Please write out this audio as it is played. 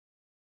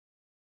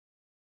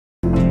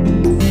To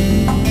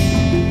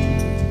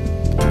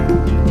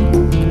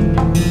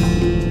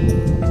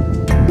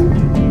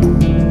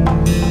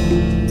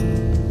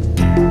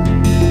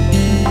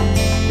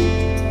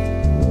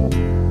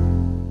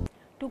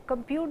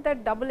compute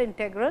that double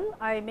integral,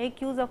 I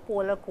make use of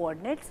polar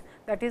coordinates,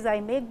 that is I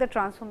make the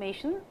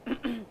transformation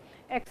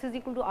x is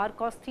equal to r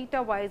cos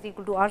theta, y is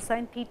equal to r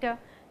sin theta,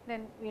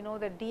 then we know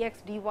that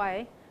dx dy,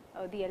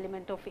 the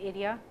element of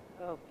area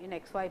in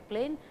x y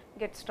plane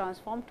gets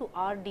transformed to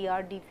r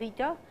dr d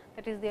theta,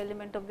 that is the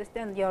element of this.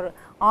 Then your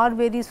r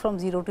varies from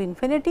 0 to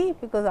infinity,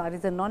 because r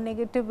is a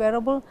non-negative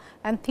variable,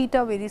 and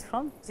theta varies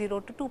from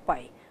 0 to 2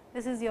 pi.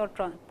 This is your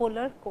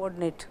polar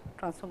coordinate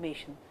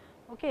transformation.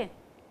 Okay.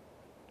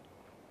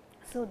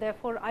 So,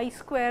 therefore, I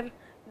square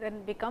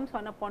then becomes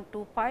 1 upon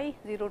 2 pi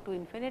 0 to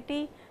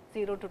infinity,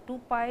 0 to 2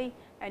 pi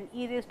and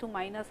e raised to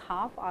minus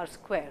half r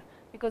square,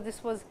 because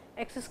this was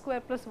x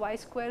square plus y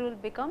square will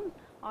become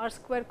r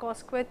square cos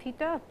square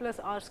theta plus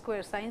r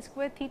square sin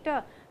square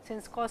theta,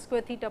 since cos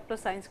square theta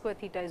plus sin square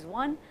theta is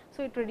 1.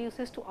 So, it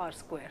reduces to r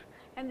square,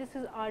 and this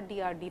is r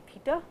dr d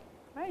theta,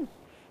 right.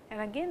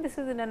 And again this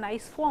is in a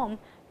nice form,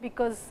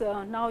 because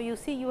now you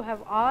see you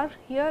have r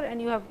here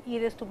and you have e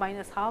raised to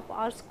minus half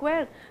r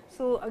square.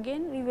 So,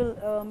 again we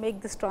will make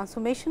this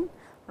transformation,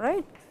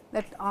 right,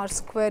 that r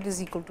square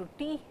is equal to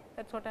t,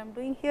 that is what I am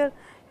doing here.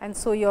 And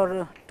so,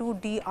 your 2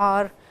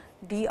 dr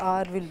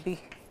will be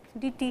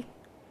dt.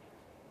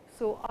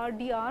 So, r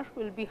dr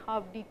will be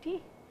half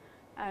dt,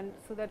 and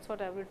so that is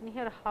what I have written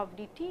here, half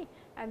dt,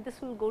 and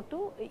this will go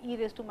to e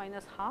raised to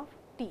minus half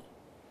t.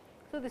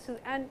 So, this is,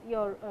 and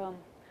your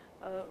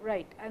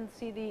right, and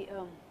see the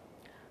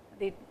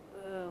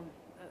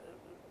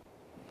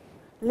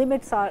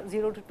limits are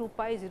 0 to 2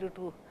 pi, 0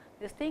 to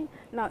this thing.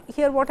 Now,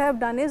 here what I have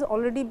done is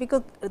already,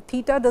 because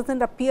theta does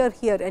not appear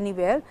here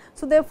anywhere.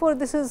 So, therefore,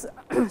 this is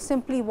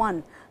simply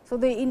 1. So,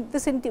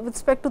 this with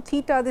respect to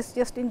theta, this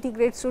just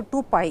integrates to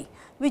 2 pi,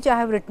 which I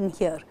have written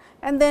here,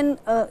 and then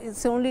it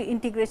is only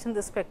integration with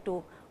respect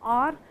to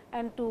r,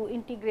 and to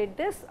integrate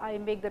this I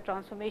make the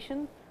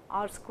transformation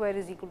r square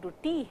is equal to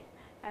t,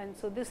 and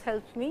so this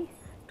helps me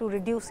to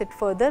reduce it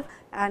further,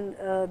 and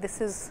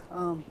this is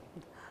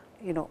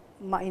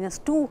minus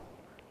 2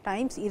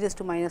 times e raised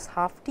to minus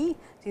half t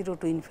 0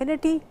 to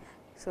infinity.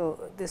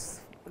 So,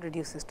 this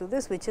reduces to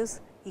this, which is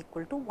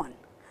equal to 1.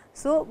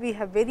 So, we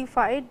have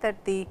verified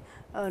that the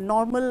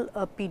normal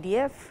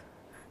PDF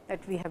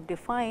that we have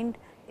defined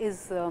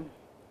is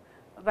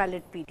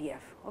valid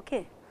PDF.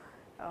 Okay.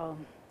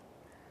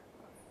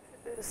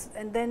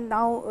 And then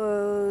now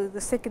the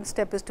second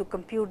step is to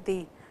compute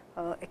the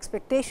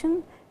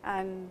expectation,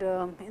 and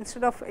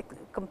instead of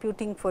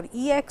computing for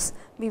E x,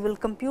 we will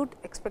compute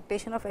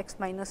expectation of x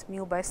minus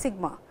mu by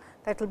sigma.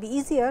 That will be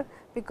easier,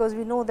 because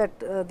we know that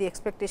the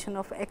expectation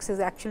of x is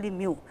actually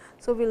mu.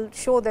 So, we will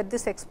show that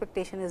this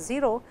expectation is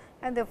 0,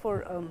 and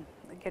therefore,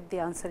 get the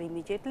answer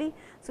immediately.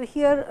 So,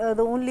 here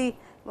the only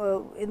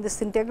in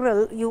this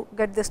integral you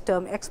get this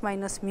term x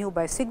minus mu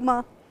by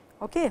sigma.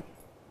 Okay.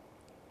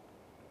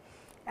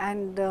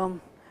 And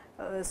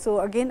so,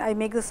 again I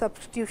make the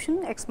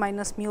substitution x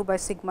minus mu by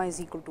sigma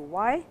is equal to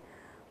y,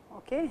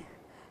 okay,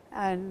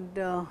 and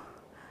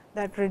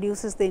that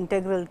reduces the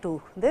integral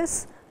to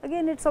this.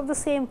 Again it is of the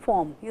same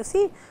form, you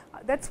see,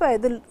 that is why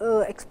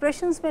the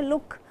expressions may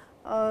look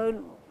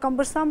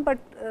cumbersome, but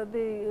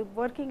the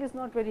working is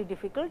not very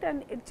difficult,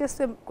 and it is just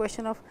a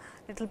question of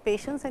little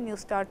patience, and you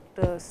start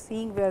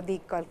seeing where the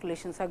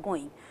calculations are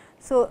going.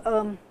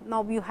 So,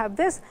 now you have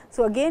this.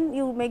 So, again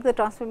you make the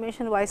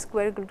transformation y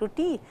square equal to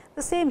t,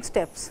 the same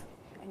steps,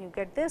 and you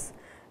get this.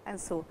 And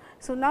so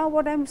now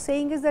what I am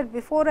saying is that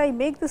before I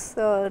make this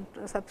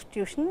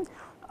substitution,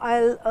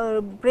 I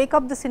will break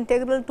up this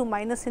integral to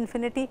minus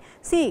infinity.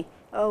 See,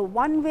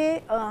 one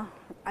way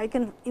I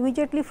can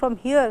immediately from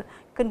here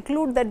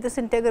conclude that this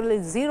integral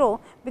is 0,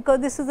 because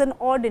this is an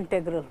odd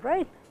integral,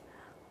 right.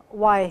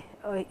 Y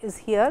is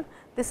here,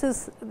 this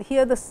is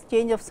here, the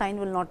change of sign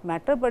will not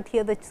matter, but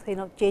here the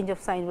change of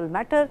sign will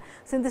matter.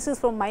 Since this is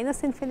from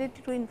minus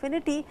infinity to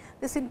infinity,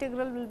 this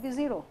integral will be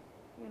 0,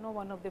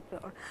 one of the.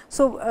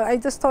 So, I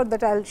just thought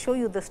that I will show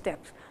you the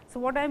steps. So,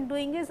 what I am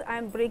doing is I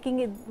am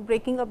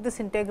breaking up this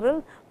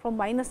integral from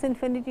minus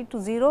infinity to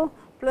 0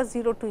 plus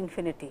 0 to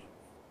infinity.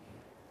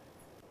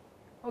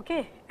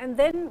 Okay. And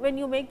then when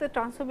you make the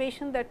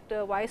transformation that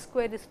y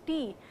square is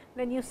t,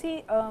 then you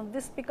see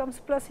this becomes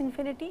plus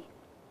infinity,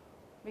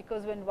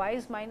 because when y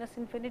is minus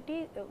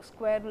infinity,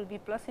 square will be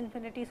plus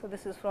infinity. So,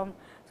 this is from,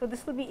 so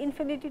this will be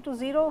infinity to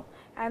 0,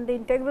 and the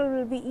integral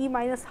will be e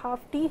minus half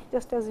t,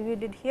 just as we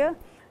did here,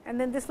 and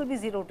then this will be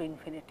 0 to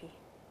infinity.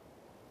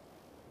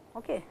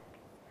 Okay.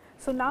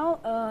 So,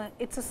 now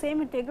it is the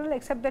same integral,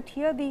 except that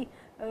here the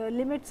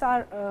limits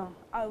are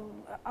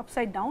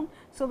upside down.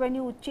 So, when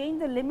you change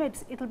the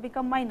limits, it will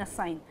become minus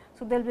sign.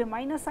 So, there will be a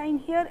minus sign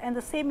here and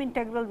the same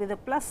integral with a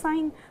plus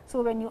sign.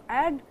 So, when you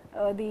add,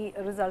 the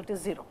result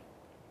is 0.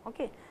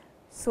 Okay.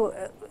 So,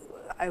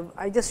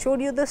 I just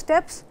showed you the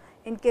steps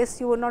in case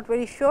you were not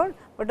very sure,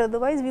 but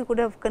otherwise we could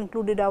have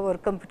concluded our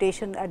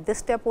computation at this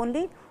step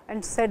only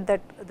and said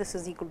that this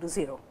is equal to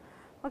 0.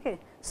 Okay.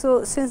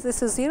 So, since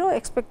this is 0,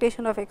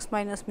 expectation of x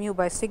minus mu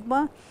by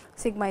sigma,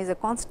 sigma is a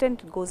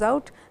constant, it goes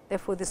out,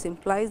 therefore, this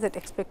implies that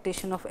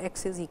expectation of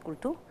x is equal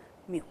to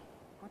mu.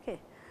 Okay.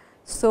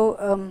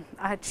 So,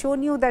 I had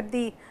shown you that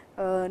the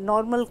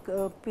normal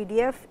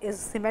PDF is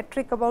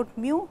symmetric about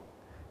mu,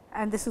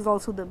 and this is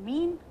also the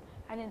mean,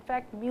 and in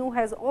fact, mu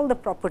has all the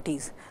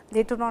properties.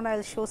 Later on, I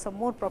will show some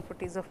more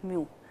properties of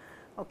mu.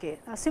 Okay.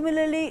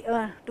 Similarly,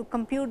 to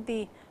compute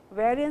the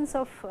variance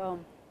of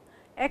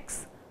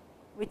x,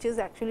 which is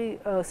actually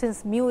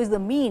since mu is the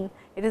mean,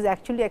 it is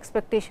actually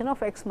expectation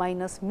of x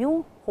minus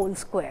mu whole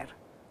square,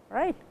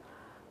 right.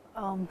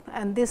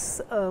 And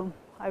this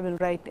I will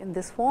write in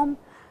this form.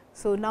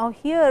 So, now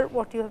here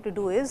what you have to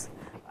do is,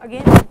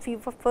 again if you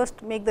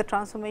first make the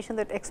transformation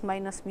that x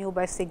minus mu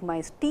by sigma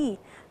is t.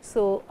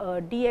 So,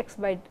 dx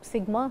by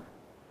sigma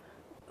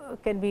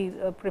can be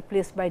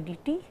replaced by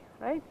dt,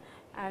 right,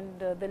 and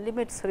the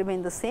limits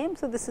remain the same.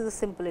 So, this is a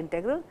simple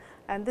integral,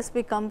 and this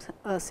becomes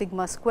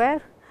sigma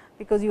square,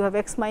 because you have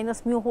x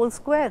minus mu whole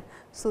square.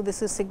 So,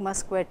 this is sigma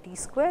square t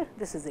square,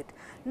 this is it.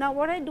 Now,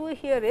 what I do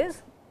here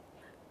is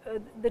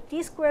the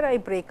t square I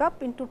break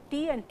up into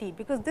t and t,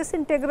 because this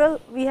integral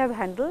we have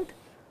handled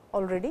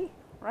already,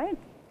 right,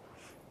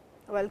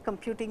 while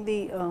computing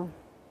the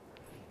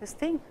this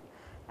thing,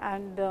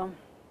 and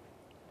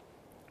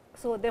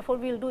so therefore,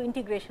 we will do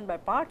integration by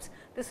parts.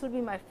 This will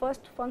be my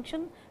first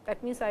function,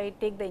 that means I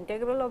take the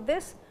integral of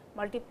this,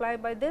 multiply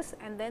by this,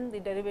 and then the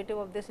derivative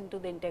of this into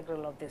the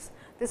integral of this.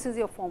 This is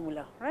your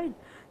formula, right.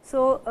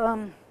 So,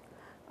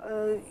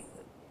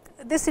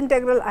 this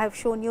integral I have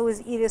shown you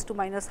is e raised to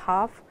minus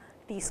half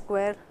t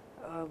square,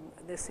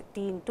 this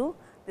t into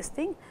this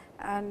thing,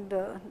 and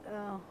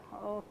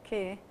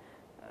okay,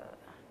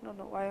 no,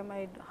 why am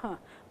I,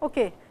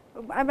 okay,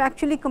 I am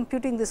actually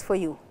computing this for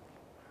you.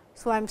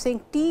 So, I am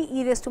saying t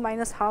e raised to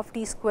minus half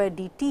t square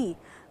dt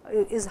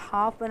is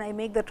half when I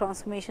make the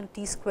transformation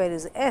t square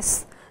is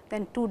s,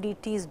 then 2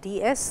 dt is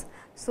ds.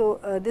 So,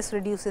 this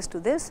reduces to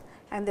this,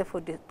 and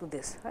therefore, to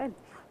this, right.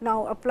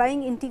 Now,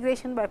 applying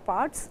integration by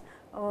parts,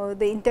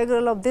 the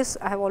integral of this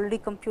I have already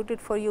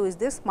computed for you is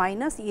this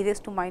minus e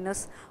raised to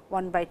minus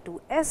 1 by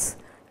 2 s,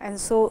 and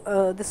so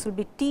this will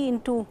be t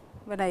into,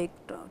 when I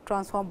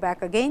transform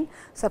back again,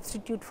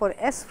 substitute for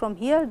s from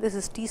here, this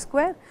is t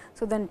square.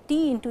 So, then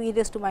t into e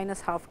raised to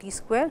minus half t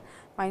square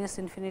minus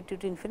infinity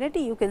to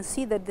infinity, you can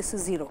see that this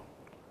is 0,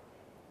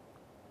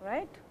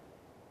 right,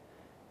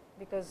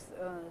 because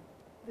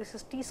this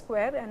is t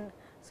square, and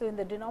so in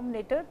the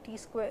denominator t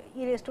square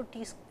e raised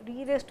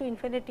to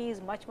infinity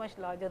is much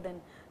larger than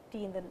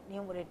t in the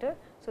numerator.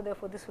 So,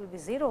 therefore, this will be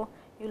 0,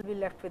 you will be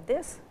left with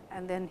this,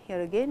 and then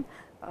here again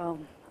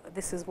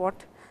this is what,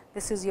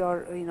 this is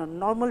your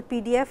normal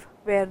PDF,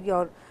 where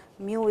your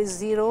mu is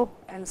 0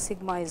 and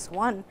sigma is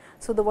 1.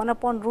 So, the 1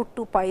 upon root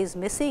 2 pi is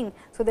missing.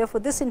 So,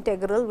 therefore, this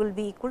integral will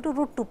be equal to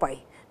root 2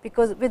 pi,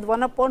 because with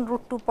 1 upon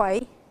root 2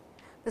 pi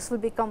this will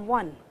become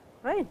 1,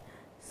 right.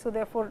 So,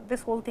 therefore,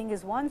 this whole thing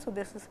is 1. So,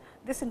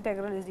 this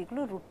integral is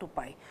equal to root 2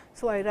 pi.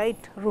 So, I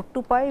write root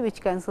 2 pi,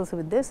 which cancels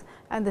with this,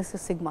 and this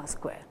is sigma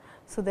square.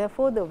 So,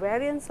 therefore, the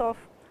variance of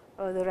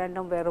the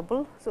random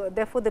variable. So,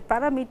 therefore, the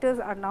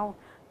parameters are now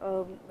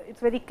it is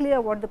very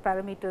clear what the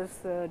parameters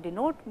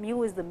denote.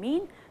 Mu is the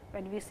mean,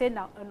 when we say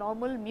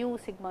normal mu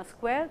sigma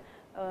square,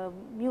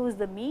 mu is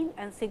the mean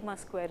and sigma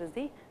square is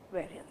the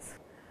variance.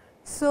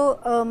 So,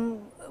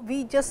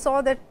 we just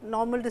saw that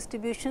normal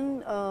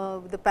distribution,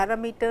 the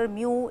parameter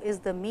mu is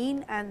the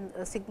mean and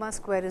sigma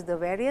square is the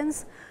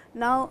variance.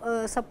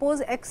 Now,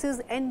 suppose x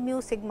is n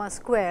mu sigma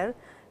square,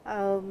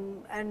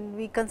 and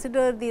we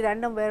consider the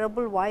random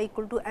variable y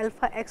equal to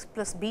alpha x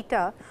plus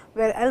beta,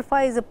 where alpha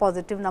is a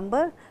positive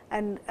number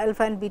and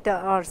alpha and beta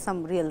are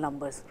some real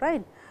numbers,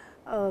 right.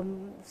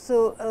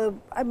 So,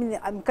 I mean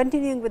I am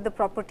continuing with the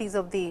properties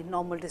of the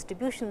normal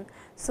distribution.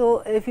 So,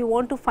 if you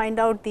want to find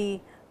out the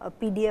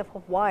PDF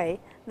of y,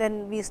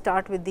 then we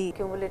start with the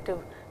cumulative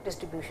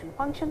distribution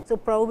function. So,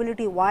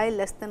 probability y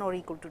less than or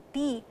equal to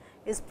t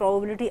is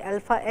probability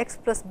alpha x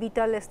plus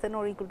beta less than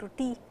or equal to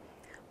t,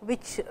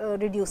 which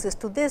reduces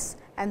to this,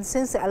 and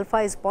since alpha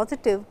is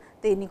positive,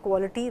 the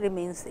inequality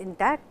remains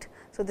intact.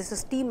 So, this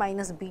is t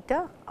minus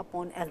beta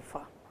upon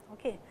alpha.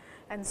 Okay.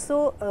 And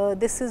so,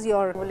 this is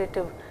your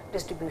cumulative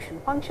distribution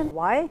function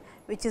y,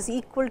 which is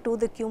equal to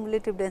the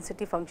cumulative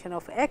density function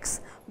of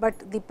x,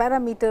 but the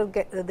parameter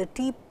the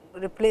t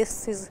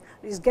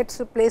gets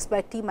replaced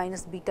by t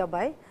minus beta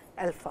by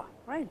alpha,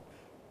 right.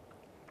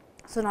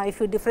 So, now if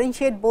you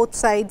differentiate both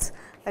sides,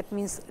 that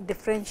means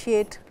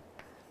differentiate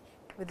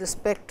with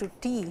respect to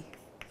t,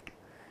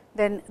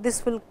 then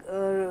this will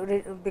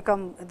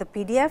become the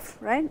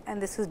PDF, right,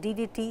 and this is d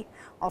dt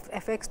of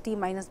f x t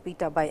minus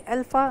beta by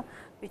alpha,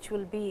 which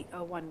will be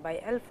 1 by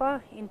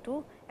alpha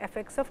into f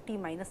x of t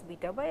minus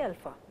beta by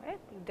alpha, right.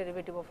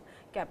 Derivative of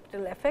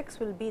capital F x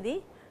will be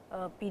the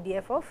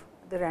PDF of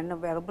the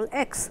random variable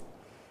x.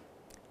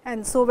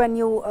 And so, when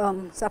you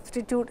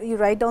substitute, you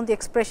write down the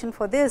expression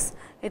for this,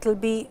 it will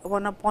be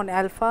 1 upon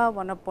alpha,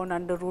 1 upon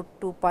under root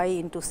 2 pi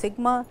into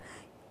sigma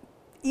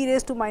e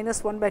raised to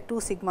minus 1 by 2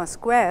 sigma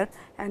square,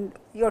 and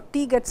your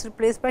t gets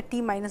replaced by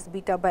t minus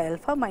beta by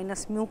alpha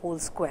minus mu whole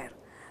square.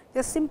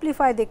 Just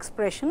simplify the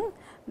expression.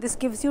 This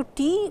gives you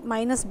t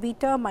minus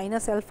beta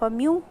minus alpha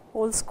mu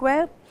whole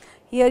square.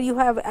 Here you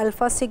have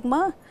alpha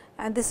sigma,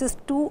 and this is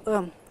 2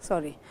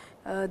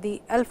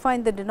 the alpha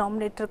in the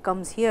denominator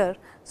comes here.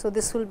 So,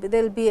 this will be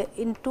there will be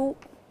into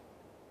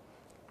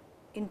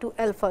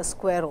alpha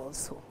square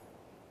also.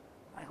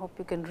 I hope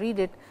you can read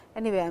it.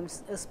 Anyway, I am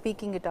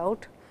speaking it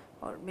out,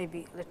 or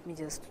maybe let me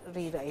just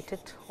rewrite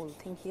it whole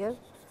thing here.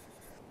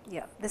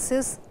 Yeah, this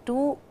is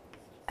 2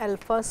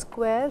 alpha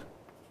square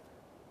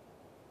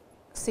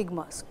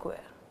sigma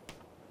square.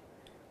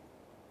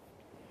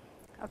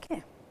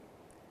 Okay.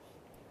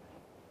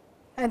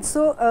 And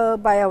so,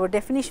 by our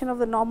definition of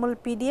the normal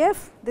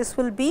PDF, this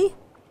will be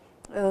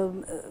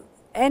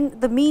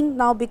and the mean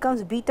now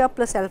becomes beta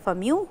plus alpha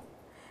mu,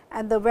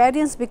 and the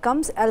variance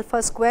becomes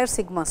alpha square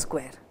sigma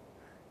square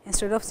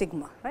instead of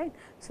sigma, right.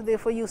 So,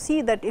 therefore, you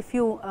see that if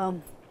you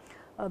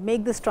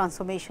make this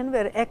transformation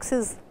where x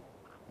is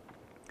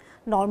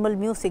normal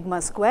mu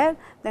sigma square,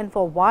 then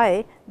for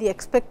y the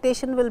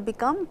expectation will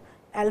become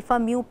alpha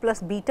mu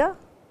plus beta,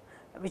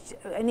 which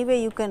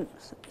anyway you can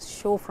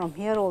show from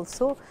here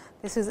also.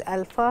 This is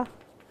alpha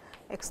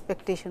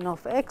expectation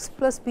of x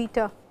plus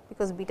beta,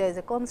 because beta is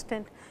a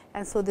constant,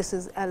 and so this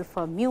is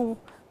alpha mu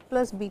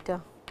plus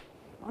beta.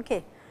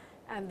 Okay.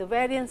 And the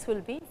variance will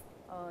be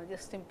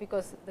just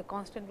because the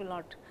constant will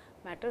not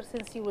matter,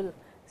 since you will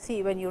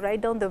see when you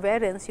write down the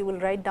variance, you will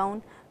write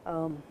down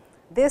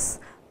this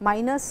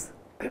minus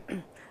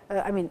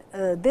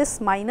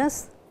this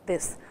minus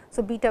this.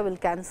 So, beta will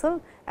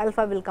cancel,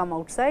 alpha will come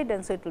outside,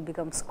 and so it will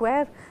become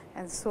square.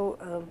 And so,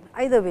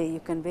 either way you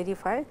can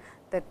verify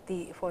that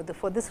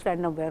for this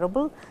random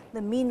variable,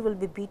 the mean will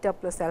be beta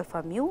plus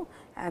alpha mu,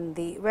 and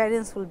the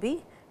variance will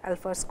be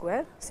alpha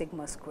square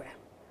sigma square.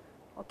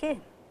 Okay.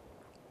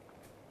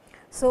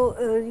 So,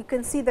 you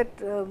can see that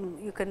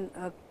you can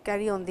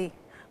carry on the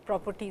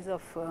properties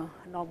of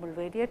normal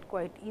variate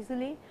quite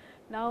easily.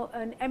 Now,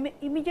 an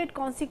immediate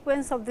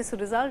consequence of this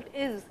result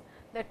is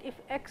that if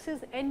x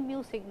is n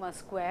mu sigma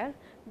square,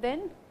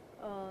 then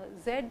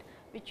z,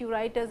 which you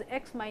write as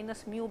x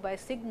minus mu by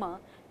sigma,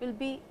 will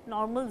be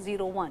normal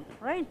 0 1,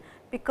 right.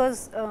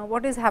 Because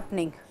what is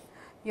happening?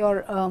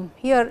 Your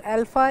here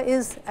alpha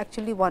is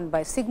actually 1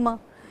 by sigma.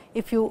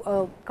 If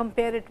you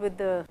compare it with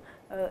the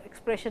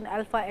expression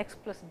alpha x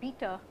plus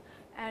beta,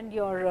 and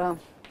your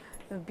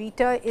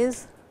beta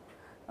is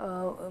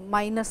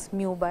minus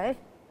mu by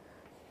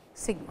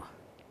sigma.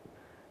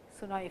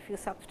 So, now if you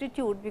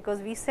substitute, because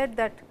we said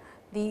that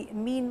the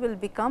mean will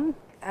become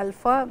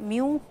alpha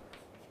mu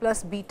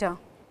plus beta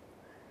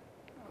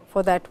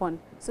for that one.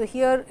 So,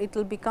 here it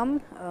will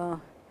become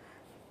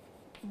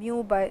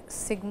mu by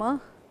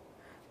sigma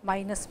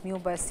minus mu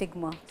by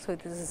sigma. So,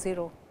 this is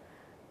 0,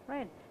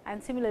 right.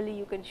 And similarly,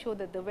 you can show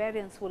that the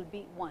variance will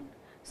be 1.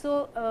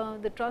 So,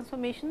 the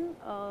transformation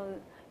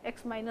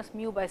x minus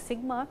mu by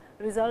sigma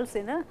results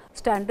in a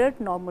standard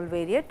normal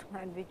variate,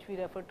 and which we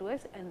refer to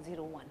as n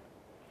 0 1.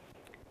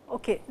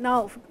 Okay.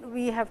 Now,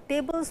 we have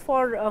tables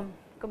for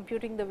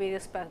computing the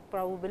various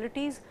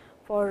probabilities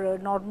for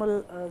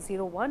normal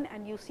 0 1,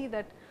 and you see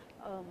that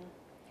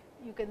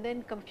you can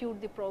then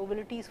compute the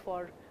probabilities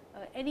for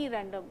any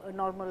random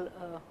normal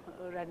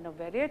random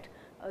variate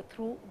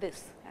through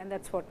this, and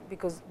that is what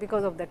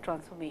because of that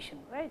transformation,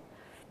 right.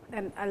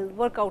 And I will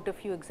work out a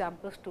few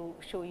examples to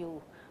show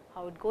you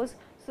how it goes.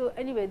 So,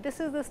 anyway, this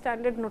is the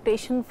standard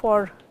notation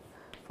for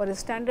a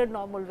standard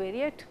normal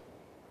variate.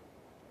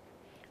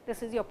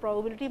 This is your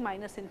probability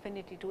minus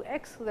infinity to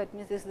x. So, that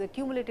means this is the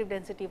cumulative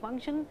density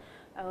function.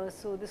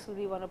 So, this will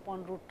be 1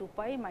 upon root 2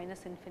 pi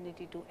minus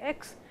infinity to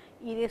x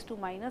e raised to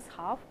minus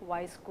half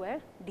y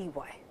square dy.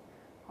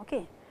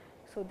 Okay.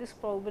 So, this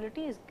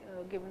probability is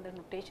given the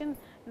notation.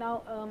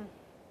 Now,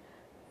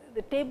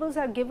 the tables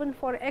are given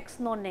for x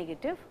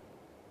non-negative,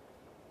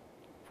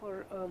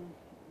 for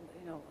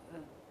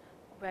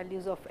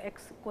values of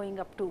x going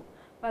up to,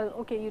 well,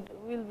 okay,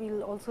 we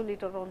will also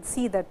later on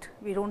see that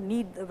we do not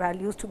need the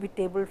values to be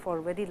tabled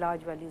for very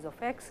large values of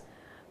x.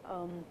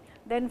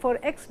 Then for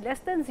x less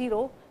than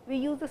 0, we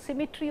use the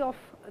symmetry of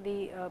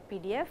the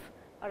PDF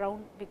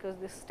around, because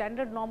this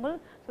standard normal.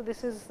 So,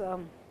 this is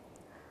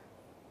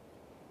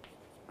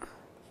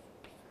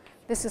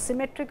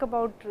symmetric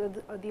about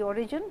the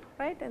origin,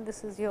 right, and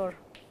this is your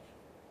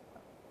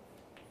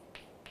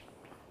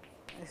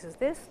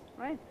this,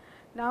 right.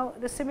 Now,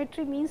 the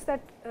symmetry means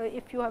that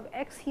if you have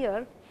x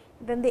here,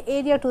 then the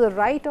area to the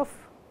right of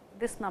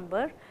this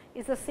number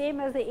is the same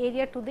as the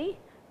area to the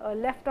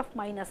left of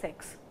minus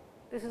x.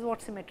 This is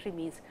what symmetry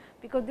means,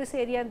 because this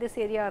area and this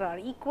area are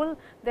equal.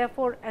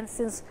 Therefore, and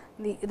since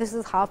this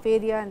is half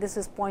area and this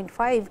is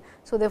 0.5.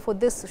 So, therefore,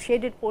 this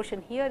shaded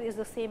portion here is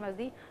the same as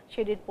the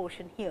shaded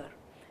portion here,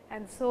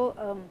 and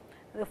so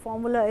the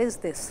formula is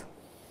this.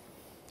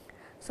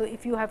 So,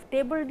 if you have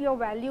tabled your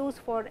values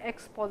for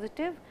x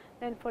positive,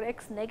 then for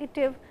x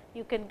negative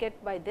you can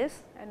get by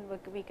this, and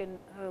we can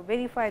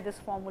verify this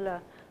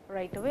formula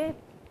right away.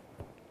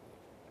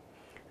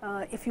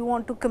 if you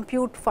want to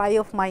compute phi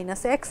of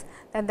minus x,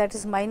 then that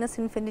is minus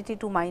infinity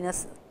to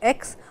minus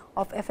x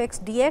of f x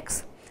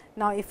dx.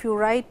 Now, if you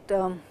write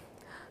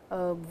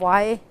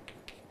y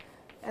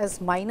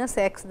as minus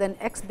x, then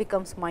x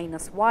becomes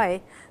minus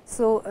y.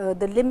 So,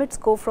 the limits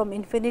go from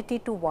infinity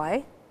to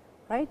y,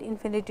 right,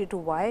 infinity to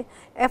y,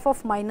 f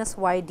of minus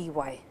y dy,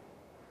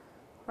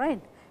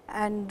 right,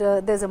 and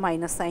there is a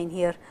minus sign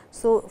here.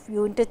 So, if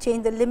you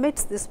interchange the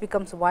limits, this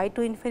becomes y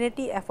to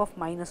infinity f of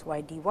minus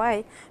y dy,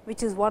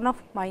 which is 1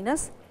 of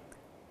minus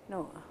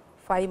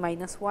phi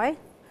minus y,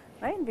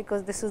 right,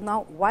 because this is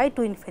now y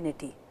to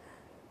infinity.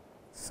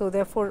 So,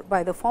 therefore,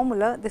 by the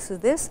formula this is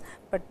this,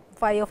 but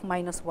phi of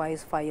minus y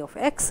is phi of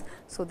x.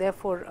 So,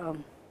 therefore,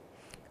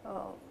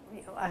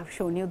 I have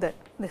shown you that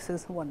this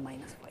is 1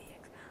 minus phi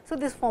x. So,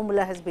 this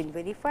formula has been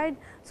verified.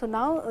 So,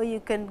 now you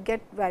can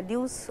get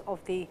values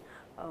of the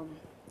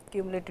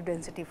cumulative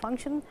density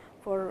function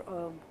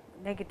for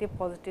negative,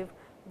 positive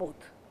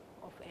both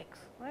of x,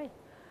 right.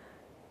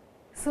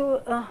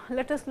 So,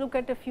 let us look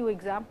at a few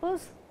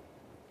examples.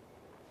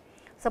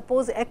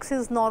 Suppose x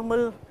is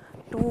normal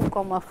 2,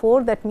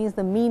 4, that means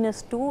the mean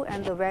is 2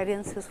 and the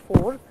variance is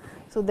 4.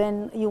 So,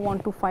 then you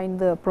want to find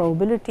the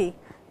probability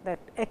that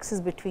x is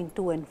between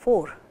 2 and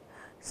 4.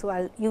 So,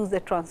 I will use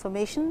the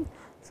transformation.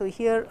 So,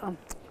 here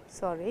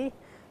sorry,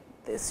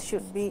 this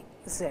should be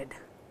z.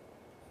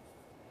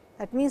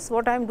 That means,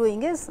 what I am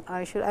doing is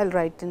I will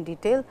write in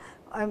detail.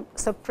 I am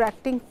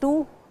subtracting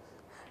 2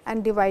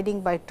 and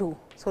dividing by 2.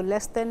 So,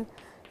 less than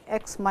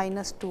x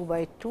minus 2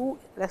 by 2,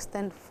 less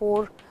than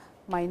 4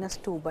 minus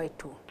 2 by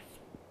 2.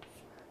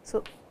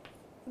 So,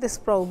 this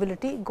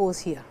probability goes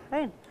here,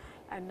 right.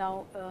 And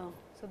now,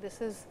 so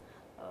this is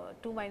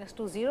 2 minus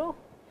 2 0,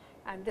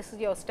 and this is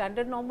your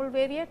standard normal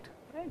variate,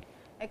 right.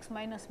 X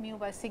minus mu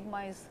by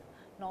sigma is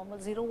normal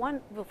 0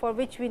 1, for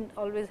which we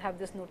always have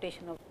this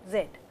notation of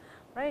z,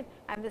 right,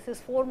 and this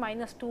is 4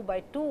 minus 2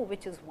 by 2,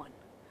 which is 1.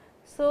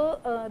 So,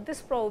 this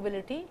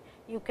probability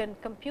you can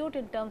compute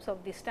in terms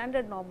of the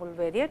standard normal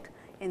variate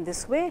in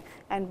this way,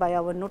 and by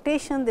our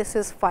notation this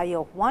is phi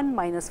of 1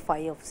 minus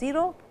phi of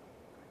 0.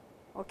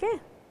 Okay.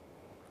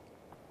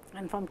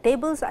 And from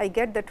tables I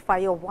get that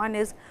phi of 1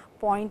 is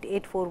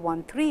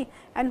 0.8413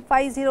 and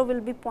phi 0 will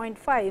be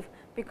 0.5,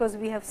 because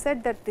we have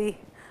said that the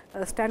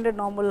standard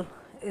normal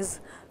is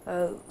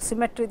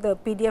symmetric, the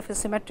PDF is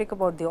symmetric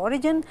about the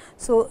origin.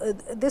 So,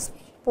 this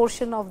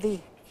portion of the,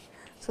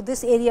 so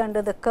this area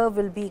under the curve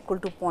will be equal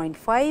to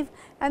 0.5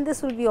 and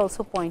this will be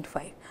also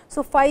 0.5.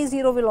 So, phi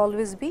 0 will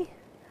always be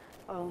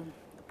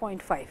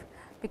 0.5,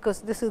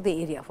 because this is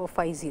the area for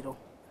phi 0.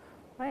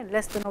 Right,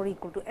 less than or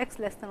equal to x,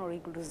 less than or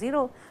equal to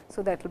 0.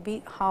 So, that will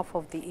be half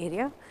of the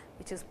area,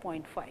 which is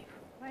 0.5.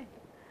 Right.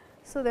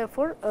 So,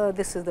 therefore,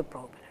 this is the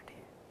probability.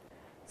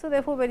 So,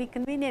 therefore, very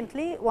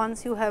conveniently,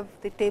 once you have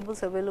the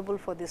tables available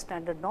for the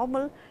standard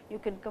normal, you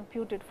can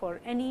compute it for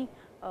any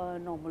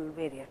normal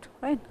variate.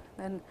 Right.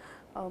 Then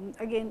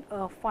again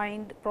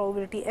find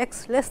probability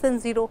x less than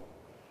 0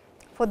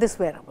 for this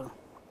variable.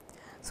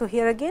 So,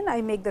 here again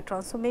I make the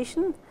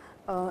transformation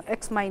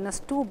x minus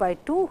 2 by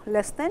 2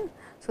 less than.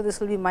 So, this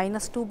will be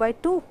minus 2 by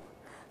 2.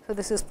 So,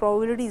 this is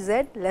probability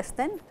z less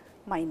than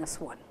minus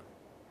 1.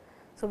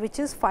 So, which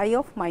is phi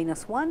of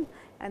minus 1,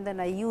 and then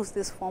I use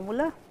this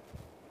formula.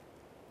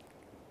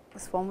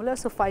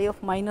 So, phi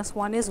of minus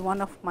 1 is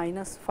 1 of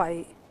minus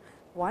phi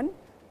 1.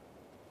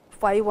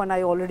 Phi 1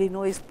 I already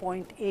know is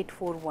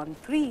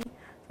 0.8413.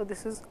 So,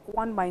 this is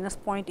 1 minus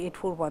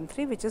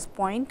 0.8413, which is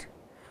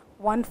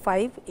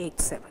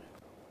 0.1587.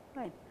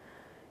 Right.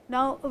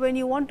 Now, when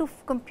you want to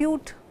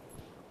compute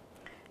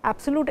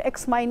absolute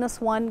x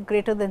minus 1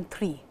 greater than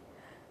 3.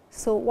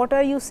 So, what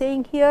are you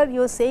saying here?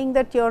 You are saying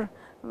that your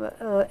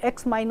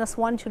x minus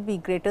 1 should be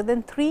greater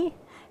than 3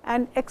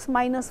 and x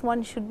minus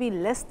 1 should be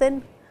less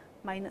than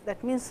minus,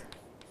 that means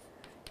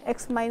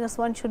x minus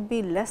 1 should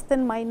be less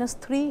than minus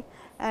 3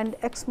 and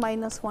x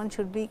minus 1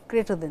 should be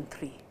greater than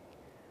 3.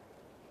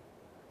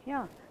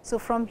 Yeah. So,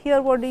 from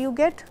here what do you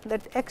get?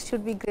 That x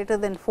should be greater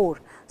than 4.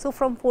 So,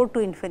 from 4 to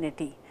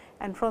infinity,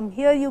 and from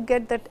here you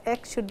get that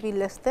x should be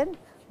less than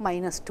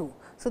minus 2.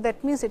 So,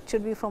 that means it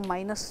should be from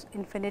minus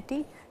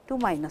infinity to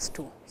minus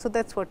 2. So,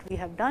 that is what we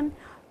have done.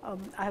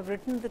 I have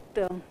written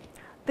that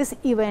this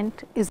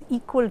event is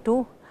equal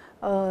to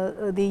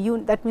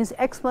that means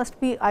x must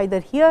be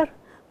either here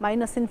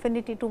minus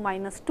infinity to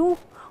minus 2,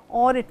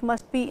 or it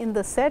must be in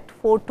the set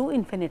 4 to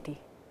infinity.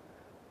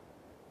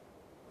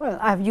 Well,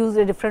 I have used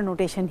a different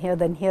notation here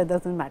than here,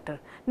 does not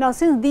matter. Now,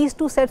 since these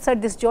two sets are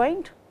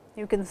disjoint,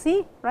 you can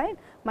see, right,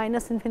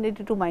 minus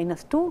infinity to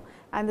minus 2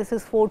 and this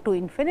is 4 to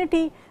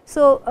infinity.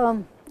 So,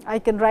 I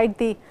can write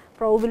the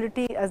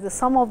probability as the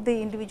sum of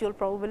the individual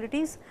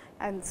probabilities,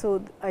 and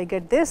so I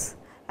get this,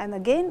 and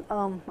again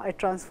I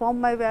transform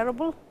my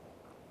variable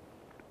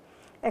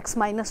x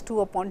minus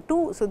 2 upon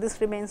 2. So, this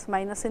remains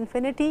minus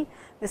infinity,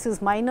 this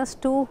is minus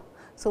 2.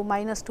 So,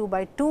 minus 2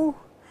 by 2,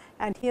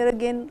 and here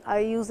again I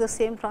use the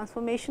same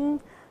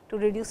transformation to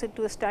reduce it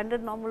to a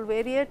standard normal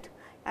variate,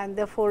 and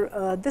therefore,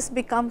 this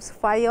becomes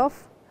phi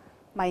of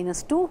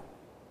minus 2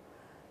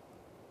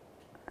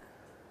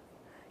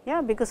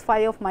 yeah, because phi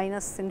of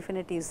minus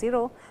infinity is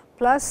 0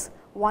 plus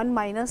 1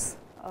 minus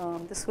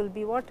this will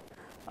be what?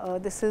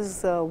 This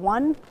is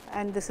 1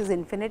 and this is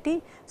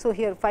infinity. So,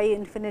 here phi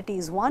infinity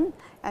is 1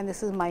 and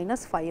this is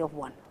minus phi of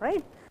 1,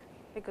 right,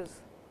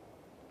 because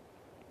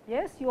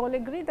yes, you all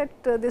agree that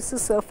this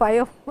is phi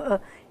of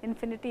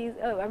infinity is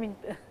I mean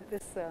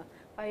this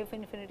phi of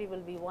infinity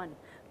will be 1.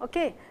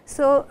 Okay.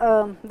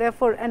 So,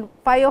 therefore, and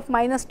phi of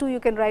minus 2 you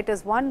can write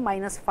as 1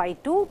 minus phi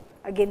 2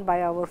 again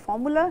by our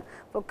formula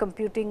for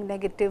computing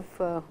negative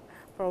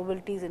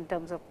probabilities in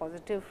terms of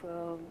positive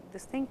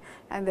this thing,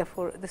 and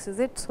therefore, this is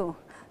it. So,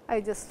 I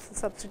just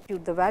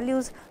substitute the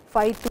values.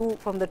 Phi 2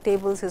 from the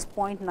tables is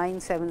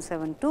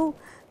 0.9772,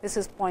 this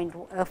is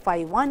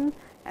phi 1,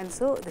 and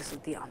so this is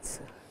the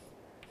answer.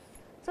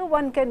 So,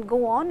 one can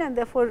go on, and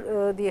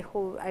therefore, the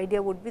whole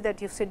idea would be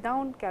that you sit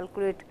down,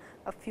 calculate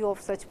a few of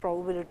such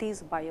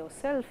probabilities by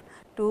yourself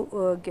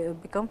to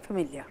become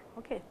familiar.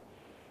 Okay.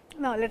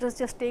 Now, let us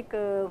just take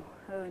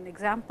an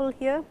example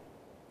here.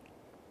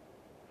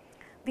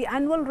 The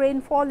annual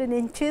rainfall in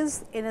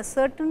inches in a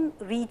certain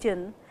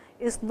region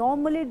is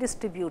normally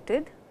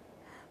distributed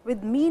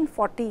with mean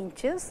 40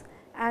 inches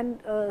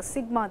and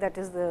sigma, that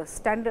is the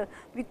standard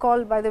we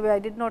call, by the way I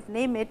did not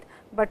name it,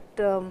 but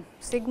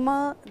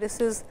sigma,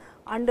 this is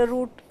under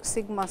root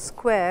sigma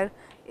square,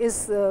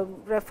 is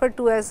referred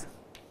to as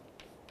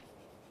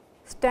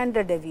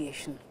standard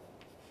deviation.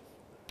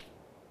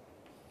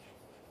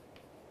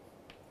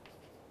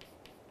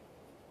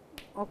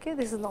 Okay,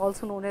 this is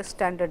also known as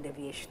standard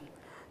deviation.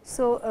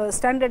 So,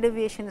 standard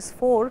deviation is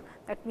 4,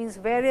 that means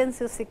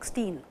variance is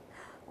 16.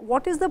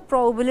 What is the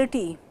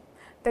probability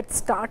that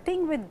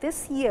starting with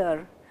this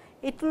year,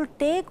 it will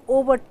take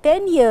over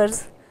 10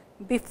 years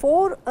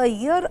before a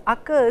year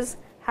occurs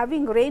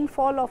having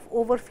rainfall of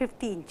over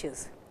 50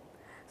 inches.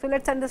 So,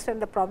 let us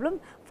understand the problem.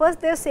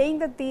 First, they are saying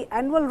that the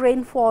annual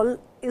rainfall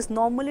is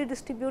normally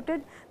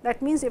distributed.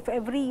 That means, if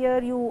every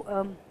year you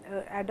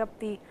add up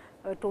the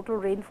total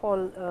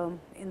rainfall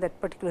in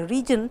that particular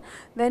region,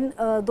 then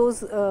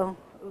those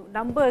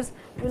numbers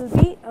will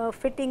be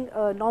fitting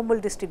a normal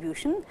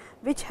distribution,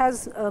 which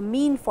has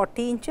mean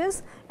 40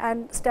 inches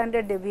and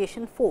standard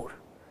deviation 4,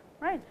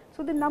 right.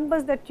 So, the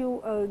numbers that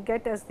you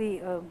get as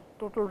the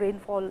total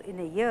rainfall in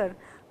a year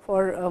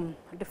for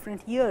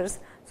different years.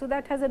 So,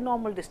 that has a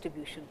normal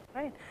distribution,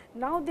 right.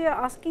 Now, they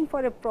are asking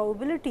for a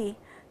probability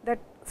that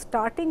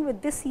starting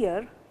with this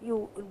year,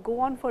 you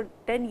go on for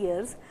 10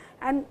 years,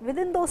 and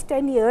within those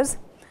 10 years,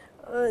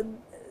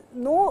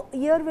 no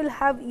year will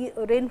have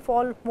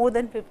rainfall more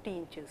than 50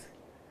 inches.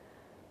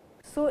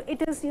 So,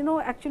 it is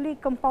actually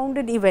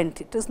compounded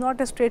event, it is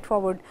not a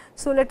straightforward.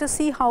 So, let us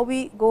see how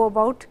we go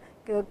about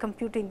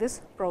computing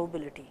this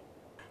probability.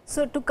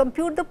 So, to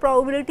compute the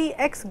probability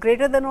x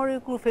greater than or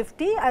equal to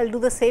 50, I will do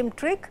the same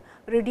trick,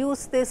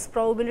 reduce this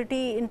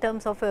probability in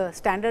terms of a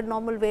standard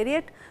normal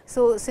variate.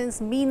 So,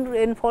 since mean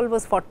rainfall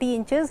was 40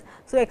 inches,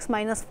 so x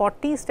minus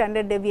 40,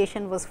 standard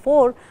deviation was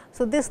 4.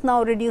 So, this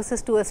now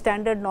reduces to a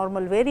standard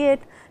normal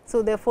variate.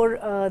 So, therefore,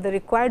 the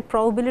required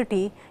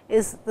probability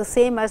is the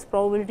same as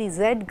probability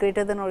z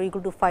greater than or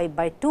equal to 5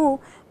 by 2,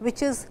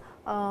 which is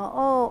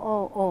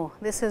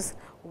this is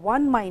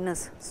 1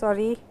 minus,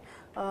 sorry.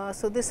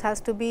 So, this has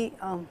to be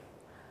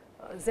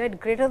z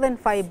greater than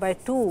 5 by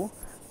 2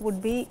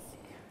 would be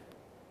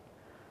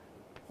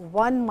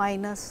 1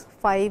 minus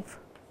 5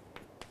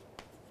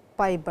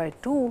 pi by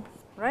 2,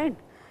 right.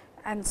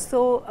 And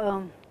so,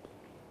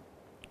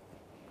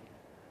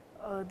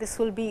 this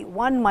will be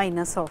 1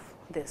 minus of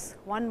this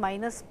 1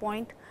 minus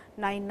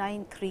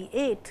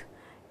 0.9938,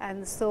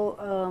 and so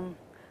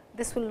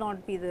this will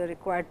not be the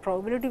required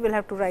probability, we will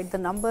have to write the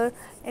number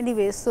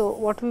anyway. So,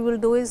 what we will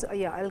do is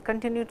I will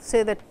continue to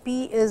say that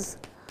p is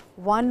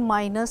 1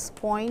 minus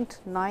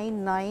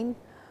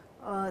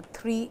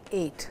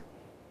 0.9938,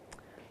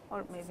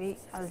 or maybe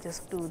I will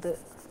just do the.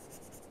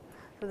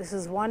 So, this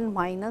is 1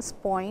 minus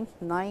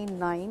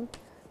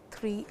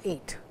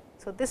 0.9938.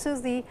 So, this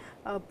is the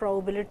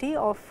probability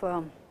of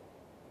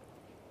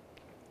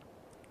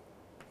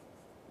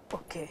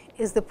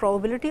is the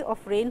probability of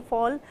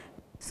rainfall.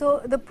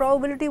 So, the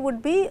probability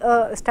would be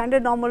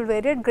standard normal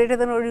variate greater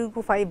than or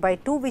equal to 5 by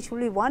 2, which will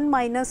be 1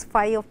 minus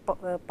phi of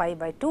pi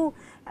by 2,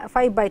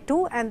 5 by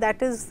 2, and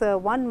that is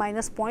 1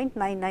 minus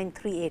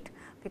 0.9938,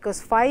 because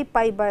 5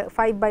 by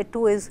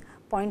 2 is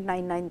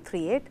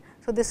 0.9938.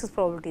 So, this is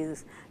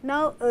probability.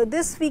 Now,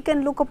 this we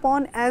can look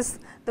upon as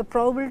the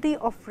probability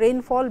of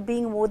rainfall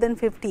being more than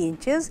 50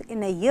 inches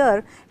in a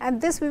year, and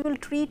this we will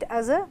treat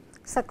as a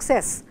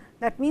success.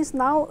 That means,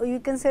 now you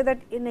can say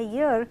that in a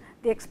year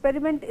the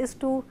experiment is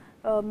to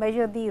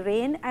measure the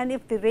rain, and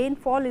if the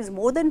rainfall is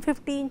more than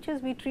 50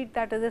 inches, we treat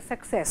that as a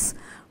success,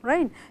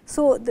 right.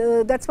 So,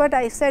 that is what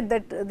I said,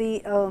 that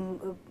the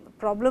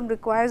problem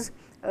requires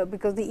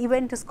because the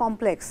event is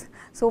complex.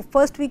 So,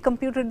 first we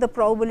computed the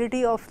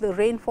probability of the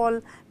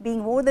rainfall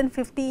being more than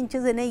 50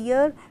 inches in a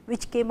year,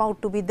 which came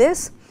out to be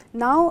this.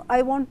 Now,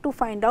 I want to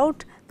find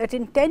out that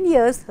in 10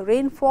 years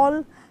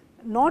rainfall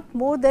not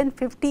more than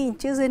 50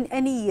 inches in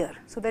any year.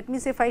 So, that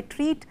means, if I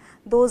treat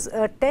those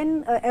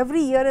 10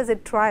 every year as a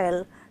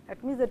trial,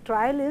 That means, the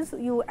trial is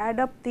you add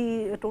up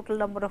the total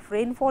number of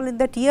rainfall in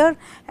that year,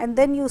 and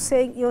then you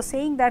are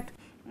saying that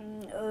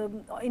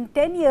in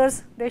 10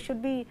 years there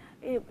should be,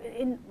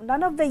 in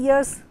none of the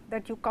years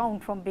that you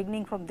count from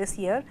beginning from this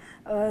year,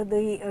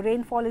 the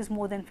rainfall is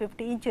more than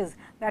 50 inches.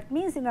 That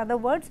means, in other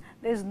words,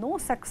 there is no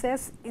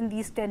success in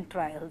these 10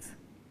 trials.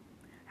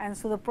 And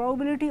so, the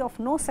probability of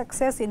no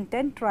success in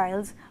 10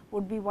 trials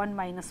would be 1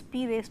 minus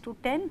p raised to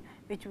 10,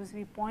 which would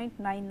be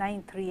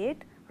 0.9938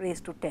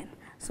 raised to 10.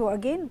 So,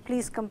 again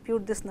please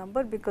compute this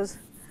number, because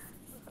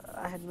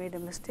I had made a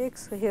mistake.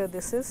 So, here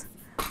this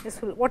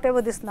will,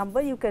 whatever this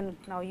number, you can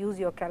now use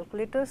your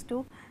calculators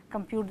to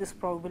compute this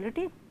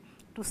probability,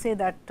 to say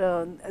that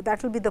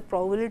that will be the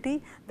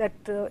probability that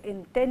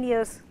in 10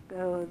 years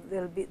there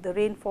will be, the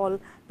rainfall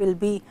will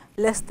be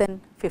less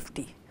than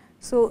 50.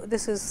 So,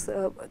 this is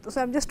so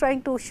I am just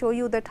trying to show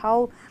you that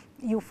how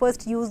you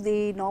first use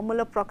the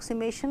normal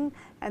approximation,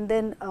 and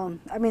then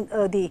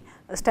the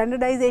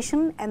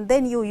standardization, and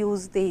then you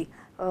use the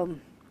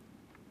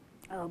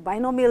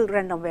binomial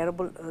random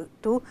variable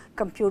to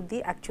compute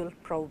the actual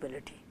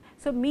probability.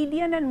 So,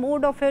 median and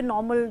mode of a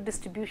normal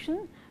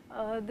distribution,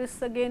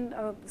 this again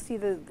see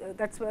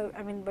that is where,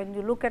 when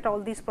you look at all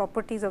these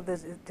properties of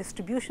this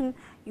distribution,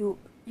 you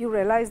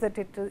realize that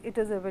it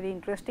is a very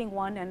interesting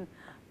one. And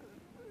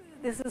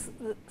this is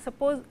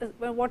suppose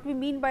what we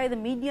mean by the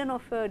median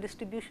of a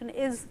distribution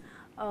is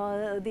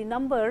the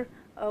number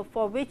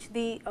for which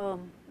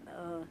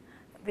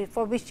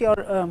your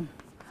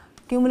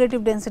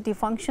cumulative density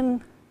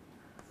function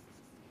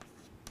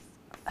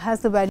has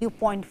the value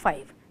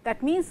 0.5.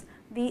 That means,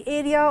 the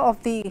area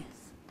of the,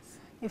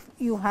 if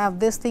you have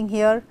this thing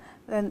here,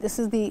 then this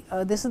is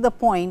the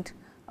point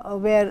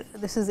where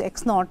this is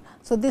x naught.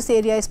 So, this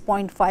area is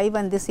 0.5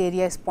 and this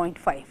area is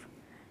 0.5.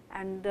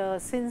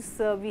 And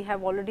since we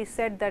have already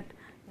said that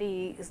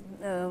the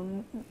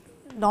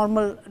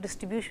normal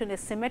distribution is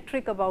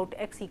symmetric about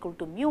x equal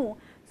to mu.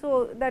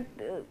 So, that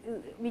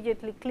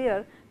immediately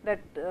clear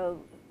that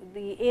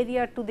the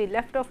area to the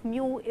left of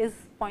mu is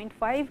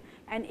 0.5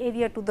 and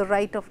area to the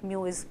right of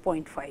mu is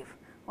 0.5.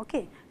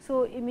 Okay.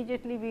 So,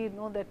 immediately we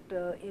know that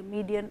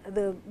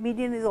the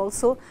median is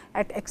also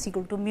at x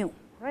equal to mu,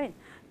 right.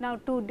 Now,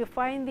 to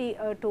define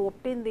the to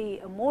obtain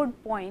the mode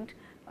point,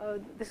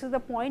 this is the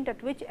point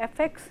at which f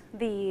x,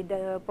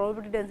 the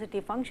probability density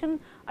function,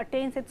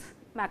 attains its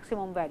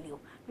maximum value.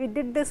 We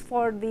did this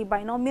for the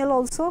binomial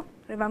also,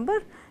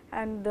 remember,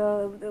 and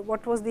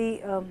what was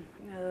the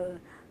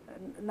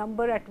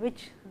number at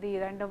which the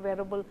random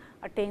variable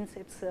attains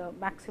its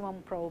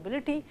maximum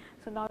probability.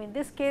 So, now in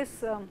this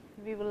case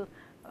we will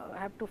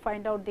have to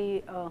find out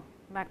the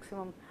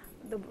maximum,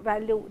 the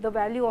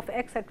value of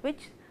x at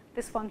which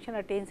this function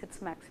attains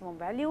its maximum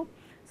value.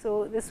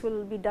 So, this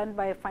will be done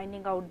by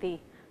finding out the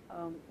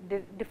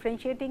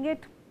differentiating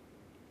it,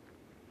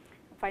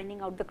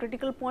 finding out the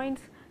critical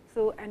points.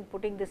 So, and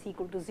putting this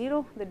equal to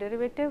 0, the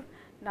derivative.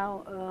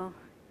 Now,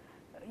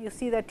 you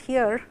see that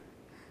here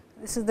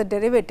this is the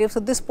derivative. So,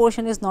 this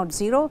portion is not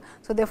 0.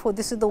 So, therefore,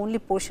 this is the only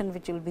portion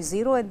which will be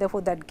 0, and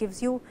therefore, that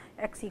gives you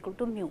x equal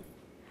to mu.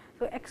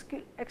 So, x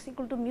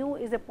equal to mu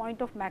is a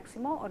point of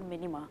maxima or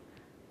minima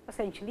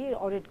essentially,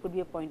 or it could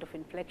be a point of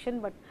inflection.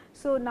 But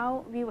so,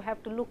 now we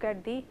have to look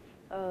at the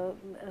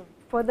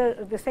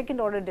further the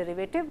second order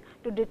derivative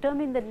to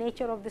determine the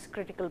nature of this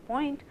critical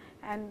point,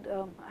 and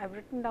I have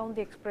written down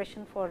the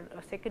expression for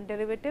a second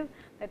derivative.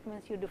 That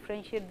means, you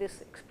differentiate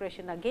this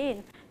expression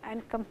again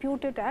and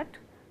compute it at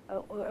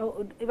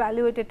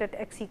evaluate it at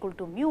x equal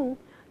to mu.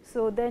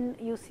 So, then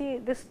you see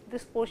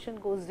this portion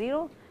goes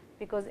 0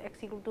 because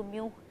x equal to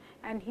mu,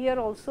 and here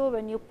also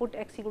when you put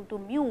x equal to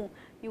mu,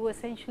 you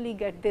essentially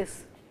get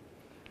this.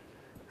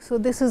 So,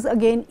 this is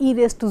again e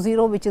raised to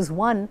 0, which is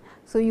 1.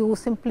 So, you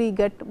simply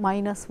get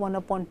minus 1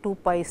 upon 2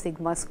 pi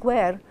sigma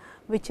square,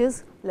 which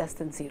is less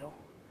than 0.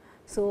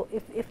 So,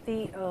 if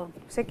the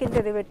second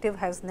derivative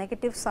has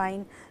negative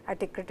sign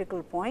at a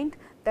critical point,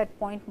 that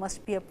point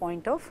must be a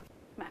point of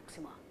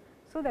maxima.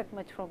 So, that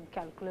much from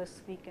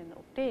calculus we can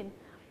obtain,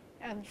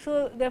 and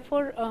so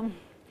therefore,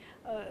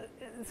 it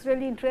is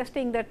really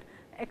interesting that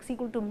x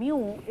equal to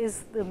mu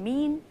is the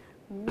mean,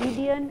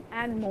 median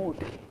and mode.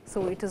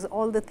 So, it is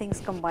all the things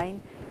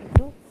combined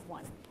into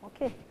one.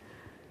 Okay.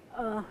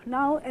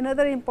 Now,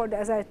 another important,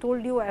 as I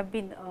told you, I have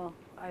been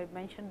I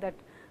mentioned that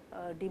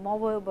de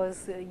Moivre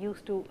was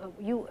used to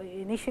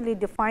initially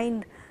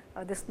defined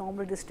this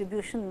normal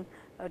distribution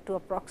to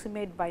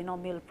approximate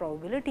binomial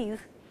probabilities.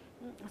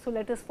 So,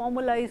 let us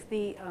formalize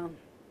the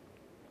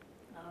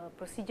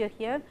procedure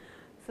here.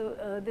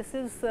 So, this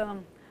is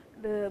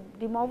the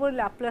de Moivre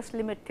Laplace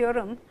limit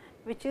theorem,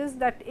 which is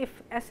that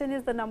if S n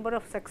is the number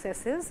of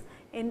successes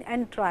in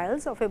n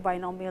trials of a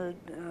binomial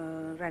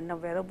random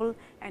variable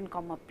n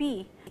comma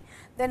p,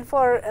 then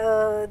for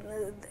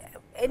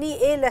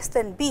any a less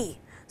than b.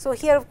 So,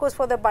 here of course,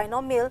 for the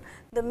binomial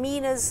the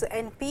mean is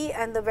NP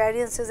and the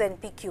variance is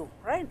NPQ,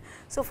 right.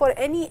 So, for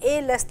any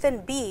a less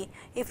than b,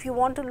 if you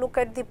want to look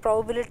at the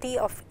probability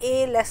of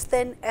a less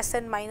than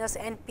Sn minus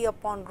NP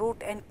upon root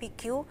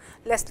NPQ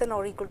less than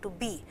or equal to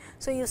b.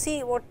 So, you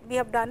see what we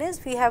have done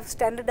is we have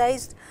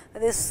standardized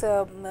this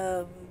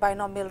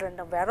binomial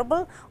random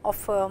variable of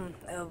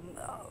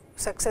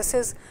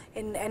successes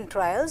in n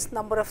trials,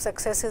 number of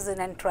successes in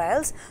n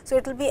trials. So,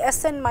 it will be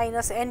Sn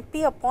minus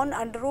NP upon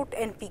under root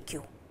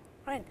NPQ.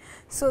 Right.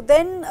 So,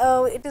 then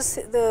it is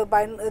the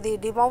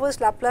de Moivre's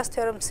Laplace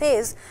theorem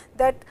says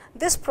that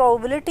this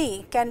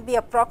probability can be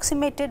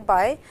approximated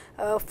by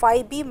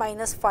phi b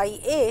minus phi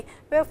a,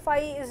 where phi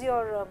is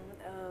your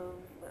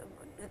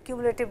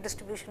cumulative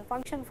distribution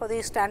function for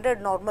the standard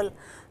normal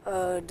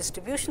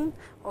distribution,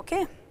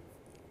 okay,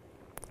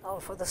 or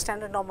for the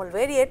standard normal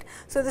variate.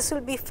 So, this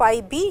will be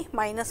phi b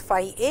minus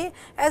phi a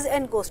as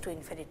n goes to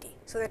infinity.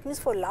 So, that means,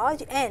 for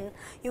large n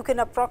you can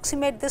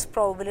approximate this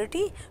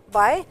probability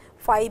by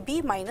phi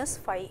b minus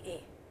phi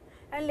a,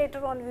 and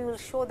later on we will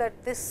show that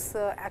this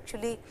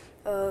actually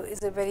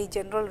is a very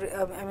general,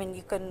 I mean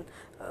you can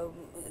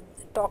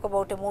talk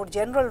about a more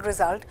general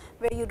result,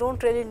 where you do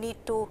not really need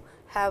to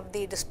have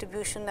the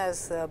distribution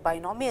as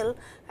binomial,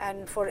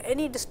 and for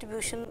any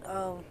distribution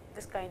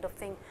this kind of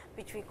thing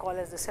which we call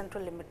as the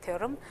central limit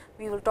theorem.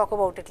 We will talk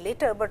about it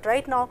later, but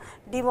right now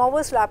de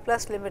Moivre's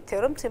Laplace limit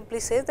theorem simply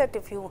says that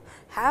if you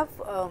have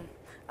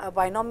a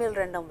binomial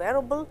random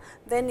variable,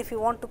 then if you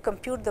want to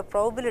compute the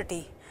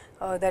probability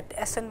that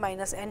Sn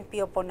minus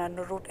Np upon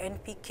under root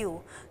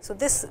Npq. So,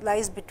 this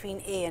lies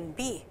between a and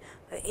b,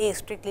 a is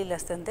strictly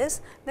less than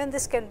this, then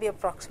this can be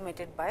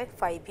approximated by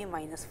phi b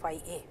minus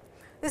phi a.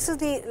 This is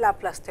the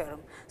Laplace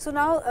theorem. So,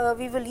 now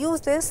we will use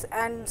this,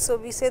 and so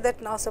we say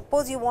that now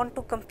suppose you want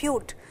to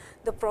compute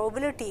the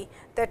probability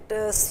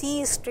that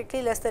C is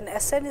strictly less than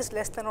Sn is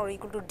less than or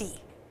equal to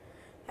d,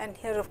 and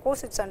here of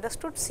course, it is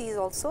understood C is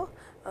also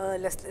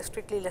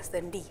strictly less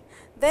than d.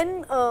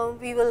 Then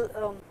we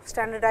will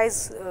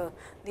standardize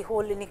the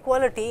whole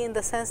inequality in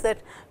the sense that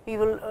we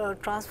will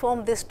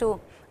transform this to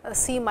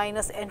C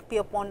minus Np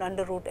upon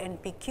under root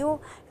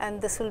Npq,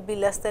 and this will be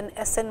less than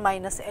Sn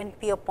minus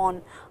Np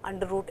upon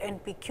under root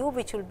Npq,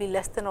 which will be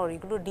less than or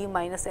equal to d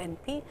minus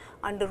Np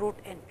under root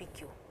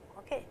Npq.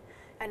 Okay.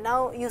 And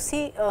now, you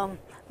see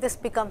this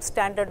becomes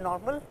standard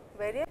normal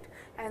variate,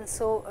 and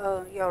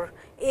so your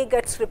A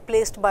gets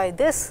replaced by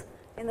this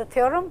in the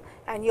theorem,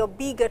 and your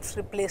B gets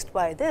replaced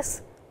by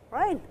this,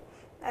 right.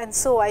 And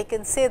so, I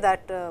can say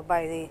that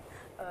by the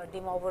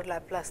de Moivre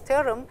Laplace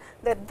theorem,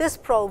 that this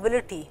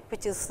probability,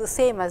 which is the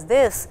same as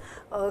this,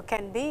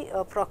 can be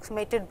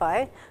approximated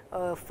by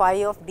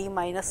phi of d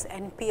minus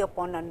Np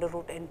upon under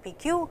root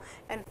Npq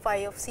and phi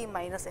of C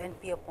minus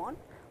Np upon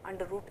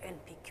under root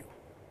Npq.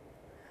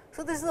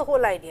 So, this is the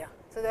whole idea.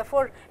 So,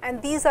 therefore,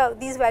 and these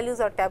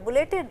values are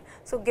tabulated.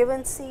 So,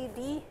 given C,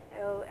 D,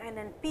 N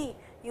and P,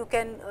 you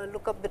can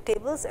look up the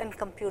tables and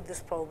compute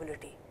this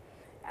probability.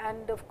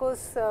 And of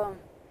course,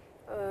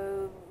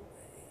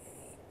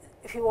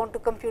 if you want to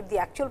compute the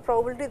actual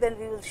probability, then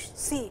we will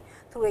see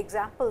through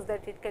examples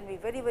that it can be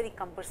very, very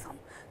cumbersome.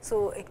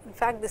 So, in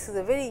fact, this is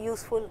a very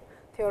useful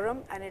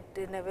theorem, and it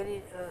in a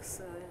very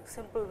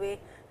simple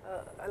way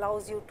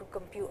allows you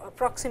to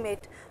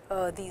approximate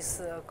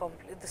this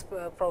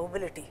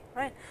probability,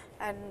 right.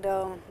 And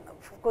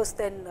of course,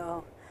 then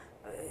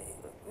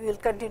we will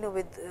continue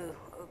with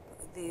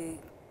the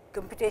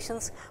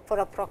computations for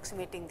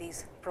approximating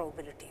these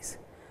probabilities.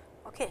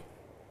 Okay.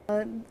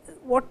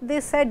 What they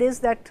said is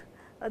that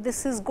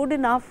this is good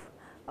enough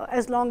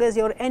as long as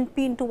your Np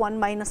into 1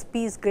 minus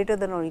p is greater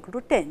than or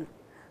equal to 10.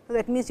 So,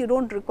 that means, you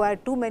do not require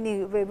too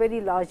many very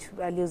large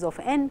values of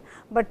n,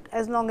 but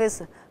as long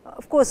as,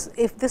 of course,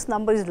 if this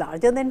number is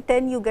larger than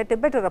 10, you get a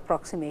better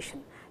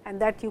approximation,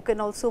 and that you can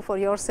also for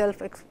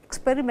yourself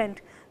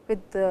experiment with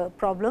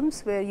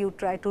problems where you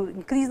try to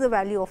increase the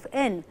value of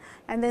n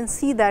and then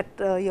see that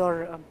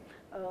the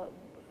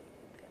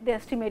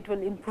estimate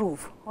will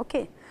improve.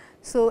 Okay.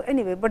 So,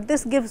 anyway, but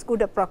this gives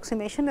good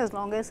approximation as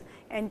long as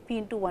Np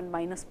into 1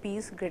 minus p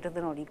is greater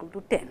than or equal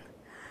to 10.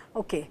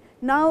 Okay.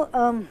 Now,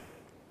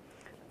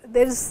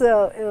 there is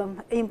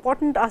an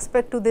important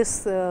aspect to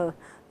this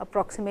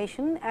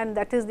approximation, and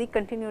that is the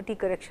continuity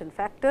correction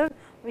factor,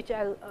 which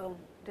I will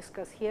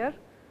discuss here.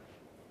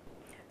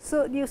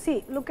 So, you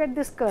see, look at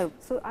this curve.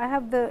 So, I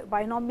have the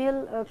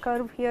binomial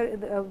curve here,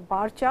 the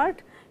bar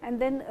chart, and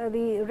then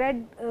the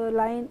red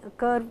line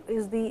curve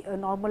is the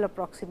normal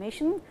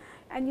approximation.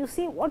 And you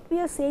see, what we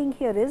are saying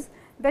here is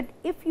that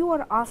if you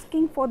are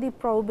asking for the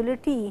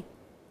probability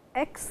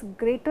x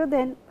greater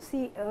than,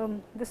 see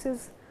this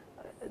is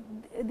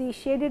the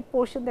shaded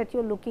portion that you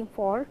are looking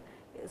for.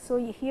 So,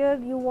 here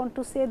you want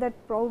to say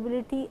that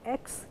probability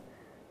x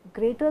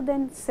greater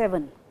than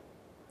 7.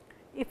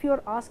 If you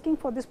are asking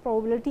for this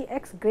probability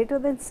x greater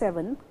than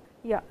 7,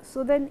 yeah.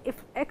 So, then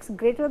if x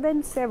greater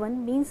than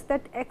 7 means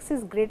that x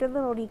is greater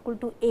than or equal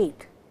to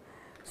 8.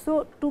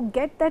 So, to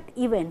get that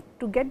event,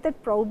 to get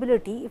that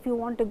probability, if you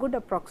want a good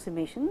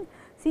approximation,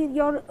 See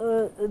your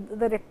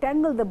the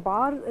rectangle, the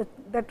bar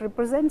that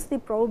represents the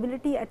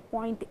probability at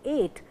point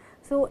 8.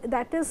 So,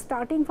 that is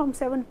starting from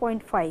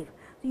 7.5.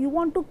 You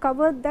want to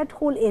cover that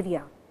whole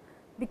area,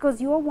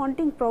 because you are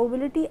wanting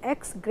probability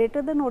x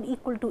greater than or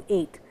equal to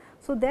 8.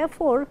 So,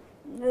 therefore,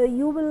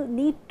 you will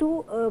need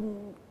to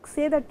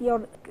say that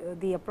your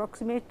the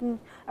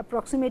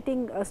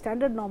approximating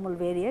standard normal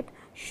variate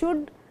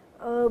should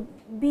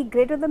be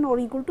greater than or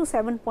equal to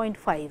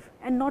 7.5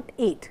 and not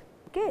 8.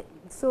 Okay.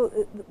 So,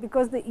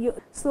 because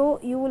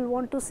you will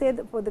want to say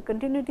that for the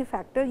continuity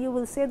factor, you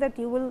will say that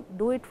you will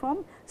do it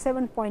from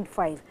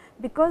 7.5,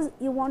 because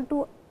you want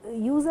to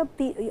use up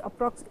the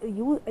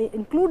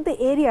include the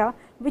area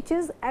which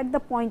is at the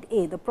point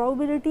A. The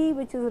probability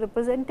which is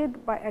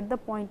represented by at the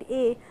point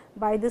A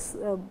by this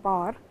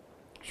bar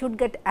should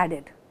get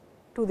added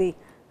to the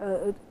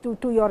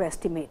to your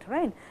estimate,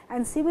 right.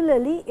 And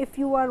similarly, if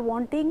you are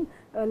wanting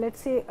let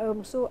us say,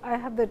 so I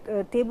have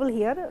the table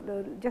here,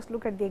 just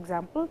look at the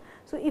example.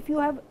 So, if you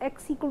have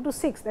x equal to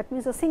 6, that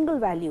means a single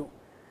value.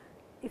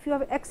 If you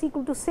have x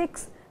equal to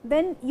 6,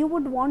 then you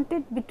would want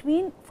it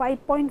between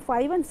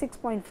 5.5 and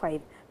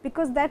 6.5,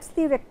 because that is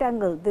the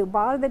rectangle, the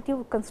bar that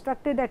you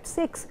constructed at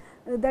 6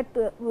 that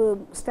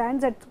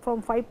stands at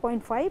from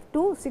 5.5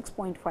 to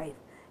 6.5,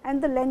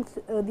 and the length,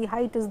 the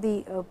height is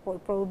the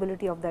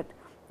probability of that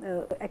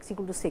x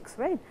equal to 6,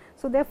 right.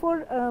 So,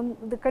 therefore,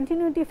 the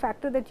continuity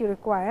factor that you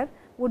require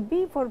would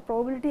be for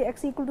probability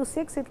x equal to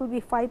 6, it will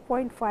be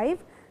 5.5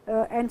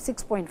 and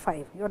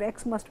 6.5, your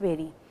x must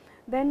vary.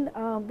 Then,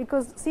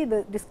 because see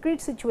the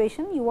discrete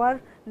situation, you are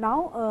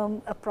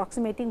now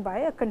approximating by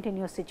a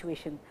continuous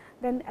situation.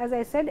 Then, as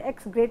I said,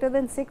 x greater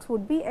than 6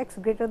 would be x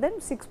greater than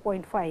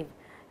 6.5,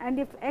 and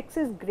if x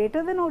is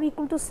greater than or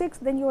equal to 6,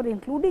 then you are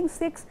including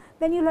 6,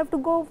 then you will have to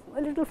go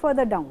a little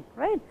further down,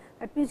 right.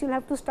 That means, you will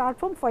have to start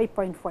from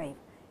 5.5.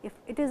 If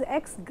it is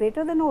x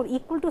greater than or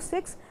equal to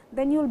 6,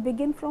 then you will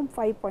begin from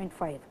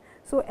 5.5.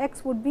 So,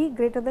 x would be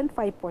greater than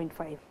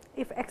 5.5.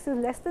 If x is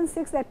less than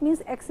 6, that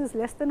means x is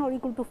less than or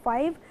equal to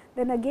 5,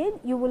 then again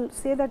you will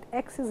say that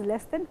x is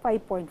less than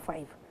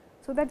 5.5.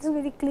 So, that is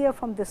very clear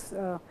from this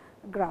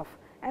graph,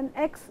 and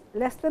x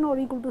less than or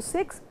equal to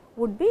 6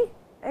 would be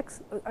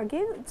x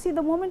again. See,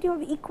 the moment you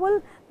have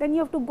equal, then you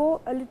have to go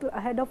a little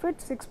ahead of it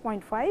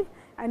 6.5,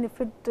 and if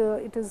it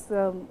is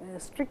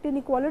strict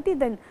inequality,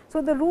 then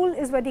so the rule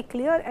is very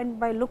clear, and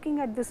by looking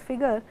at this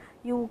figure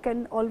you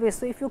can always.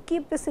 So, if you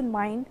keep this in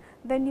mind,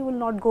 then you will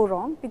not go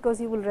wrong, because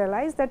you will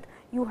realize that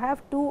you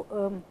have to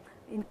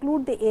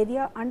include the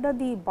area under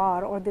the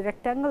bar or the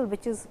rectangle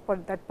which is for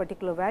that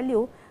particular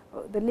value,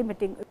 the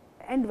limiting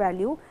end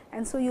value,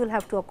 and so you will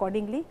have to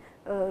accordingly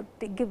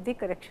give the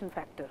correction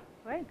factor.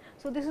 Right.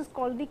 So, this is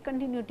called the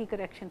continuity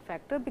correction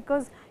factor,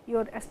 because you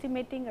are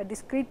estimating a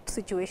discrete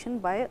situation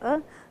by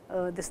a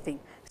this thing.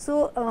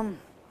 So,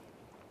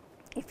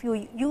 if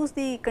you use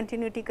the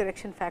continuity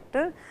correction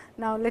factor,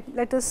 now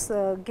let us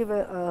give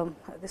a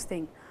this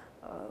thing.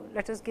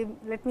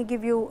 Let me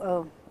give you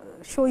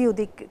show you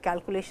the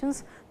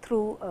calculations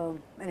through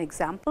an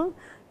example,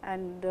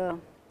 and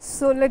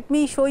so let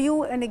me show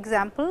you an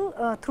example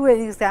through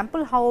an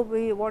example how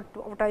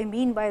what I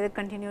mean by the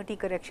continuity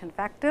correction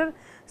factor.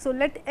 So,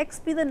 let x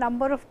be the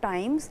number of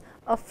times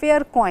a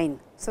fair coin.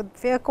 So,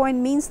 fair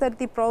coin means that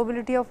the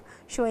probability of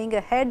showing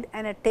a head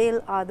and a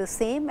tail are the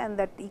same, and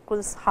that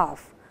equals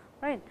half,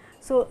 right.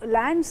 So,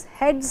 lands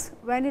heads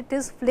when it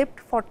is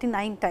flipped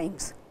 49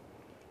 times.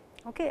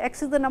 Okay.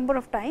 X is the number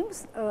of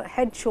times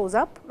head shows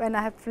up when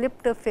I have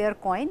flipped a fair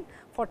coin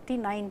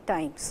 49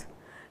 times.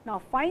 Now,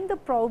 find the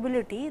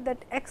probability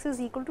that x is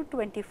equal to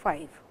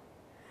 25.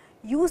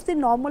 Use the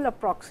normal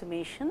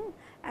approximation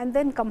and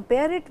then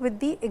compare it with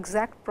the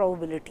exact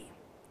probability.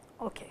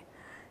 Okay.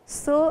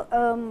 So,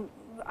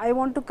 I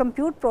want to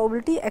compute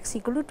probability x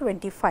equal to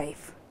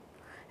 25,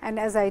 and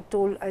as I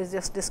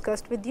just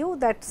discussed with you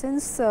that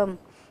since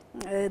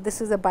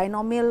this is a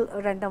binomial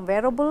random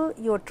variable,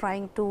 you are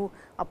trying to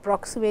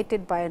approximate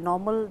it by a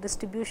normal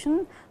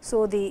distribution.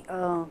 So, the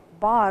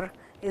bar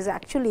is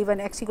actually when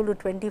x equal to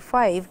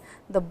 25,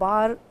 the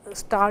bar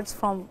starts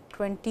from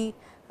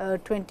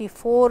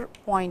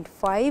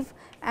 24.5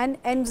 and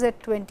ends at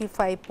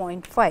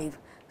 25.5.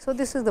 So,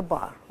 this is the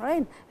bar,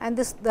 right, and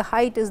this the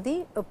height is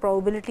the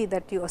probability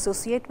that you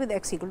associate with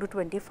x equal to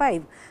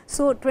 25.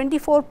 So,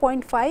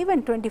 24.5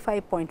 and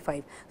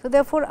 25.5. So,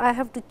 therefore, I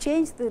have to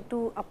change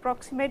to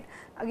approximate,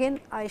 again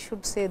I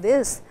should say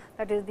this,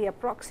 that is the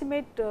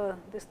approximate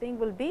this thing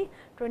will be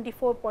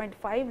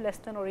 24.5 less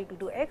than or equal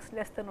to x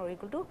less than or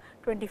equal to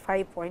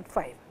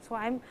 25.5. So,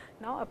 I am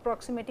now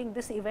approximating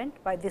this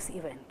event by this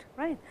event,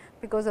 right,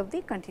 because of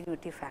the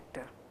continuity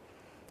factor.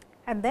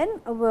 And then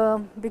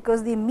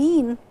because the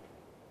mean,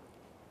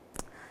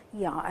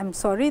 I am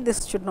sorry,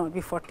 this should not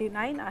be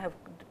 49, I have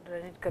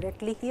done it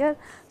correctly here.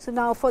 So,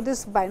 now for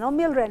this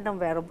binomial random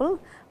variable,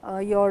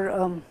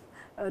 your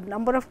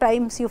number of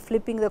times you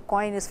flipping the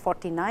coin is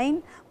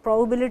 49,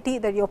 probability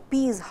that your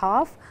p is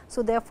half.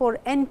 So, therefore,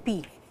 n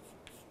p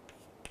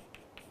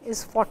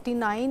is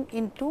 49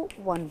 into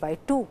 1 by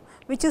 2,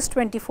 which is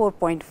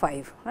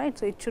 24.5, right.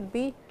 So, it should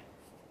be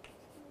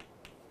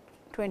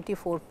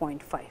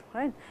 24.5,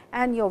 right,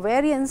 and your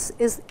variance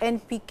is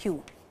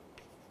NPQ.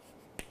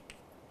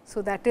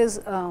 So, that is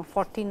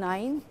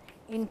 49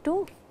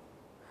 into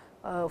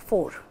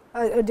 4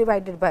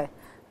 divided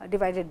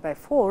by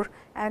 4,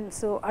 and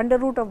so under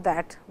root of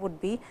that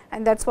would be,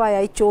 and that is why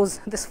I chose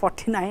this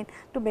 49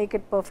 to make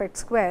it perfect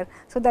square.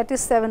 So, that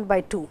is 7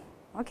 by 2.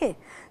 Okay.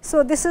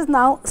 So, this is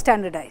now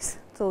standardized.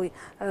 So,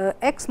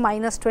 x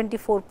minus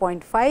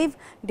 24.5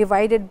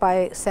 divided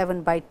by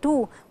 7 by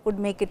 2 would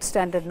make it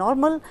standard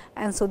normal,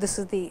 and so this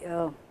is the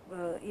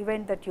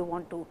event that you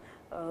want to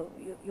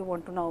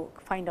now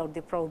find out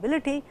the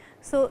probability.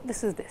 So,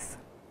 this is this,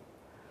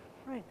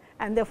 right,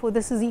 and therefore,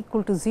 this is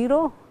equal to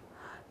 0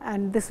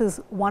 and this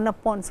is 1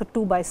 upon, so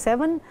 2 by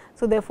 7.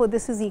 So, therefore,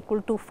 this is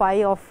equal to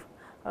phi of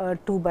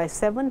 2 by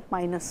 7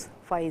 minus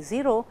phi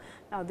 0.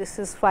 Now, this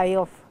is phi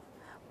of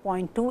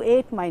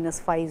 0.28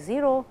 minus phi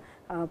 0.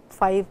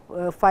 Phi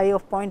of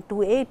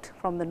 0.28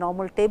 from the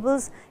normal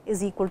tables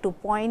is equal to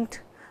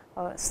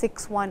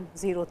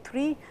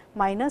 0.6103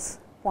 minus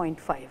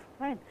 0.5,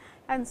 right,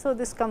 and so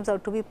this comes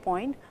out to be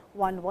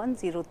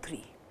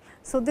 0.1103.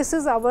 So, this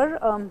is our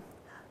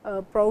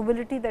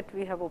probability that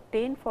we have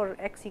obtained for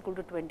x equal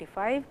to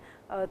 25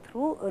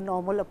 through a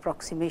normal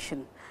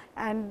approximation.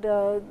 And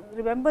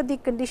remember, the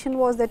condition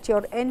was that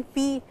your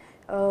NP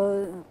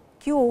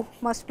q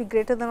must be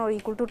greater than or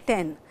equal to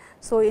 10.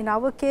 So, in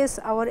our case,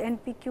 our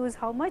NPQ is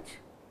how much?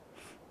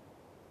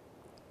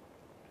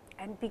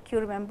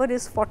 NPQ, remember,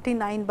 is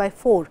 49 by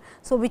 4.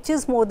 So, which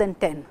is more than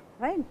 10,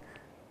 right?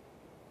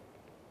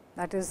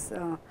 That is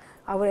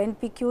our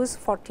NPQ is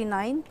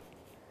 49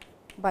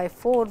 by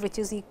 4, which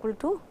is equal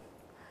to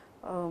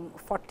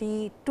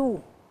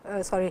 42,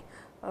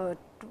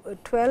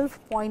 12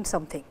 point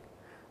something,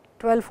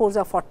 12 fours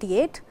are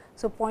 48.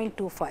 So,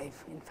 0.25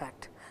 in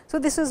fact. So,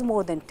 this is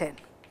more than 10,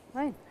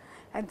 right.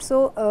 And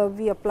so,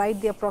 we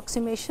applied the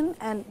approximation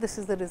and this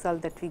is the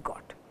result that we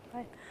got,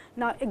 right.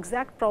 Now,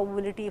 exact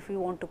probability, if you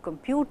want to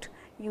compute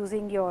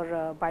using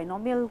your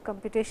binomial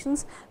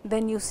computations,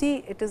 then you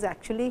see it is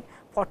actually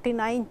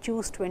 49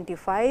 choose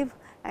 25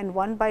 and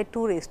 1 by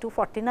 2 raised to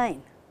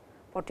 49,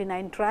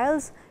 49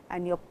 trials,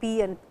 and your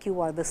P and Q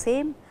are the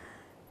same.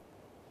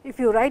 If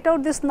you write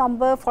out this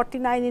number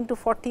 49 into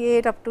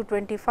 48 up to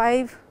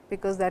 25,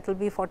 because that will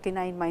be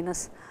 49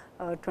 minus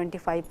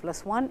 25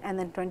 plus 1 and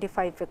then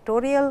 25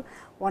 factorial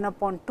 1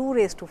 upon 2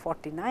 raised to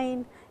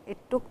 49. It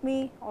took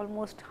me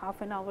almost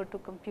half an hour to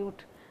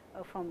compute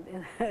from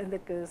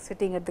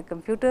sitting at the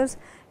computers,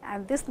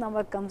 and this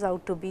number comes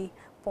out to be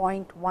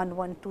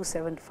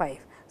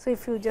 0.11275. So,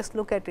 if you just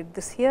look at it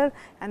this here,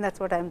 and that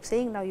is what I am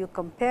saying. Now, you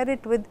compare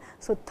it with,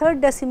 so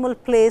third decimal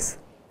place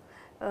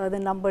the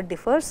number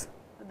differs,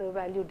 the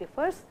value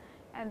differs,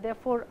 and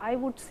therefore, I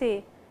would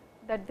say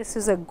that this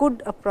is a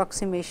good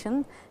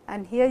approximation.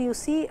 And here you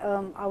see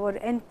our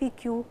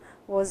NPQ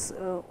was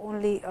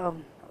only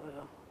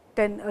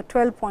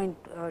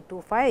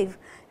 12.25,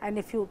 and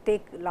if you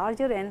take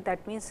larger n,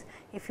 that means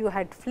if you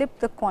had flipped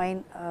the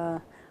coin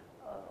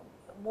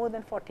more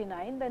than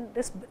 49, then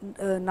this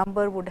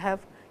number would have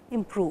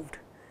improved.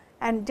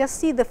 And just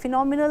see the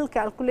phenomenal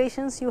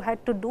calculations you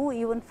had to do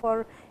even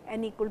for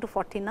n equal to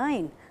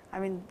 49. I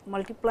mean,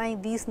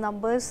 multiplying these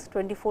numbers,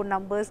 24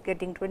 numbers,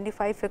 getting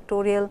 25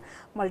 factorial,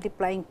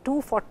 multiplying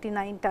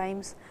 249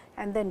 times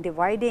and then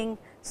dividing.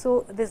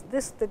 So,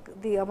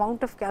 the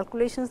amount of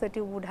calculations that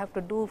you would have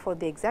to do for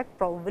the exact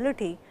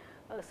probability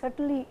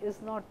certainly is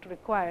not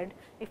required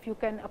if you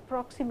can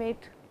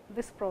approximate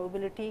this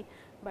probability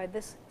by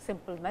this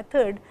simple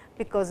method,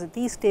 because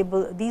these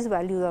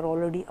values are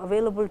already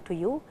available to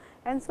you.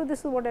 And so,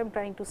 this is what I am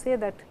trying to say,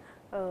 that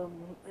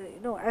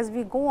as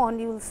we go on,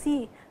 you will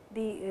see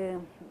the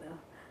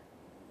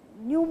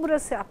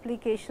numerous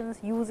applications,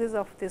 uses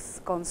of this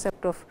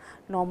concept of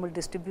normal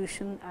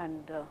distribution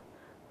and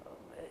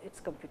its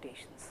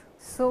computations.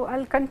 So, I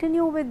will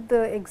continue with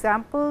the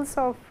examples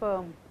of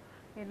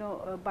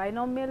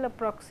binomial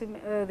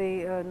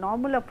the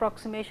normal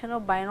approximation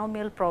of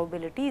binomial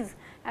probabilities,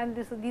 and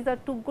these are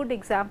two good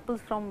examples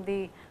from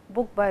the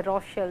book by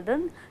Ross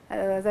Sheldon.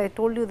 As I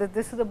told you that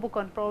this is a book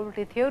on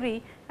probability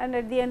theory, and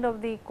at the end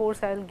of the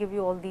course I will give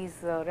you all these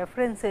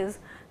references.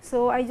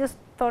 So, I just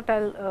thought I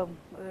will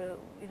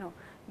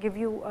give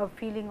you a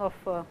feeling of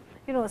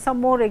some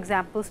more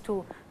examples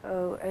to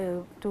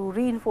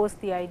reinforce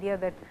the idea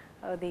that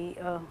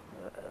the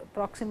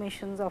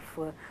approximations of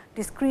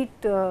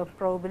discrete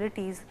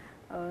probabilities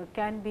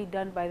can be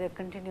done by the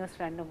continuous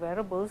random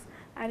variables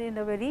and in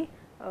a very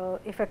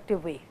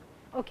effective way.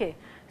 Okay.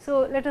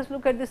 So, let us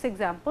look at this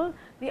example.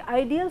 The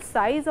ideal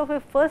size of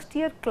a first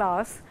year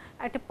class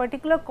at a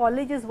particular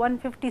college is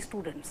 150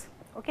 students.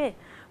 Okay.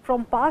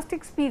 From past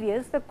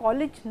experience, the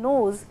college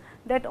knows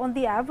that on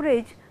the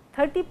average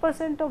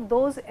 30% of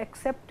those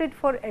accepted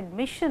for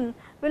admission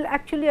will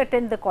actually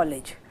attend the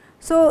college.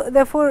 So,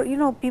 therefore,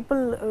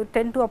 people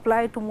tend to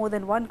apply to more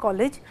than one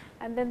college,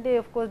 and then they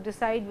of course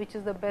decide which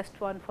is the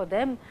best one for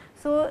them.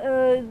 So,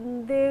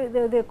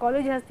 the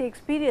college has the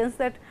experience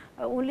that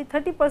only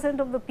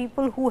 30% of the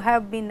people who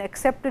have been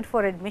accepted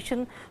for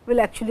admission will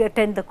actually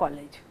attend the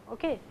college.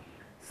 Okay.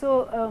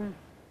 So,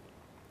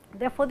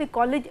 therefore, the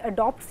college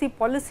adopts the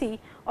policy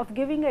of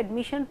giving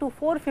admission to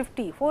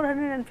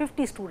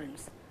 450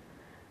 students.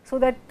 So,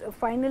 that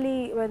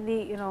finally, when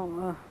the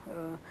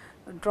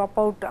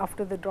dropout,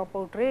 after the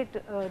dropout rate,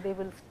 they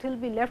will still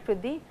be left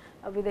with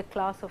a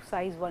class of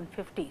size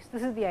 150.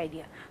 This is the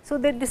idea. So,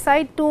 they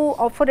decide to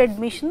offer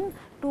admission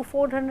to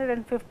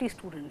 450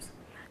 students.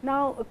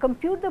 Now,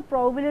 compute the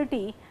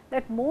probability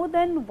that more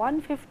than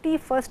 150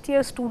 first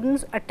year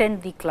students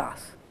attend the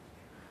class,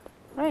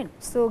 right.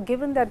 So,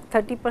 given that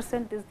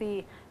 30% is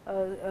the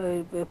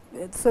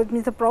so it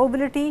means the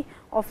probability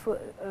of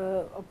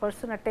a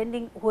person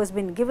attending who has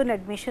been given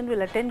admission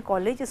will attend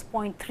college is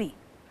 0.3.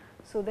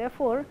 So,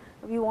 therefore,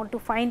 we want to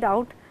find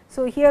out.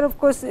 So, here of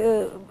course, we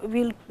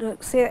will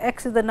say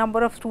x is the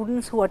number of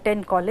students who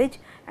attend college,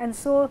 and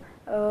so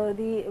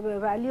the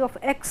value of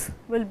x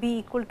will be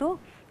equal to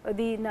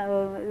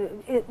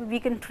we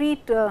can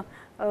treat the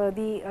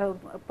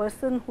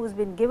person who has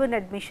been given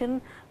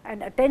admission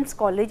and attends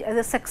college as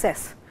a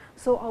success.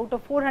 So, out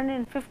of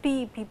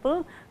 450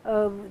 people,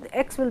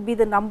 x will be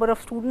the number of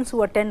students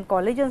who attend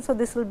college, and so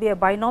this will be a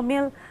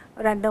binomial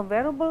random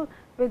variable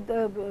with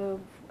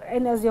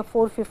n as your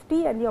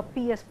 450 and your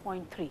p as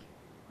 0.3,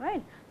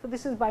 right. So,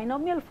 this is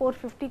binomial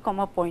 450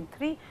 comma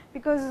 0.3,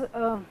 because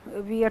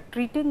we are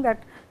treating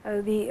that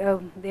the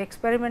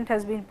experiment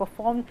has been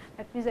performed,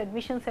 that means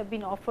admissions have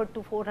been offered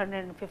to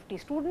 450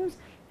 students,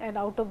 and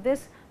out of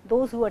this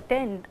those who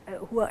attend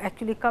who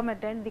actually come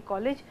attend the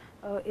college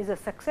is a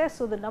success.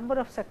 So, the number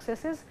of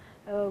successes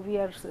we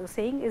are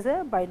saying is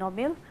a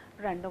binomial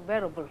random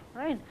variable,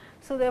 right.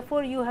 So,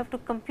 therefore, you have to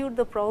compute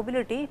the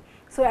probability.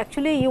 So,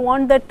 actually you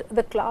want that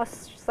the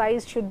class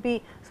size should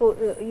be, so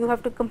you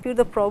have to compute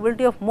the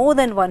probability of more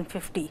than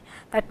 150.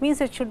 That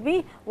means, it should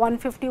be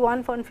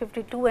 151,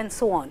 152 and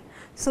so on.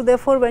 So,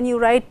 therefore, when you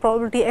write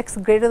probability x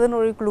greater than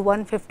or equal to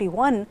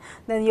 151,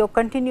 then your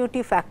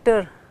continuity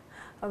factor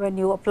when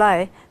you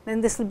apply,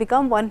 then this will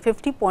become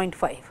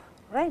 150.5,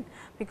 right,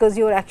 because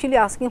you are actually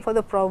asking for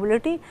the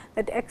probability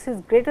that x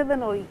is greater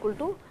than or equal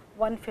to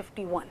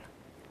 151,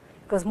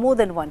 because more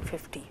than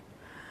 150.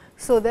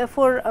 So,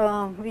 therefore,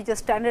 we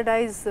just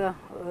standardize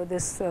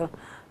this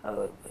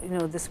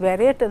this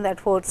variate, and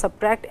therefore,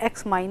 subtract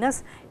x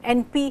minus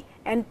NP.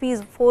 NP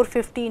is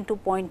 450 into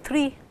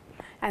 0.3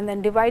 and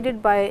then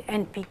divided by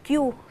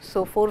NPQ.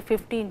 So,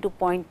 450 into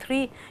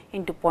 0.3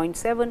 into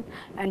 0.7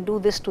 and do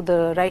this to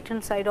the right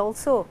hand side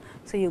also.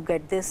 So, you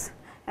get this,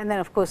 and then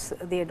of course,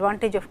 the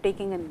advantage of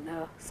taking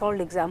a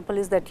solved example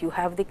is that you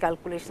have the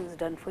calculations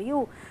done for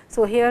you.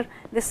 So, here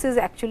this is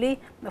actually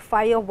the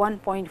phi of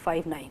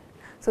 1.59.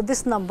 So,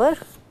 this number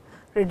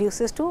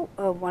reduces to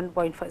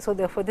 1.5. So,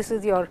 therefore, this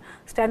is your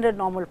standard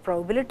normal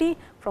probability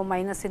from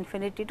minus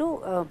infinity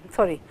to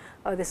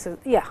this is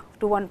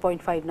to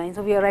 1.59.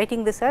 So, we are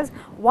writing this as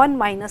 1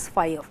 minus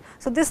phi of.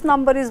 So, this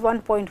number is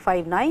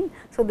 1.59.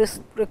 So,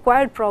 this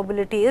required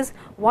probability is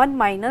 1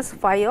 minus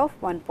phi of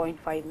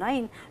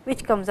 1.59,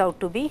 which comes out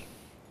to be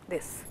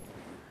this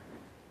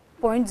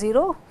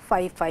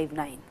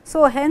 0.0559.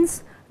 So,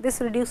 hence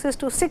this reduces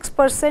to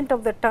 6%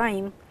 of the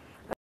time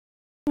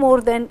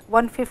more than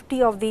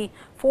 150 of the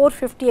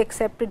 450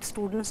 accepted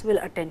students will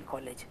attend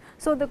college.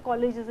 So, the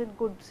college is in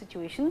good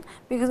situation,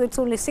 because it is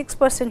only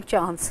 6%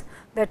 chance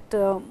that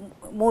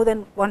more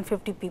than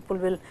 150 people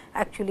will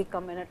actually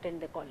come and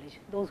attend the college,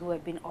 those who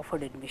have been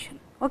offered admission.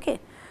 Okay.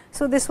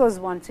 So, this was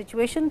one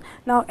situation.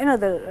 Now,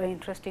 another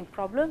interesting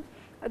problem.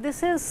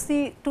 This is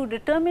to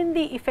determine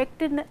the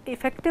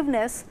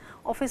effectiveness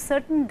of a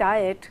certain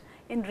diet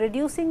in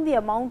reducing the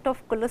amount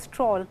of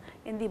cholesterol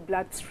in the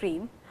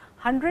bloodstream.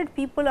 100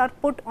 people are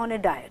put on a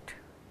diet.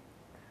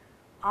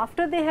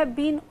 After they have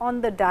been on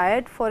the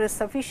diet for a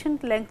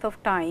sufficient length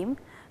of time,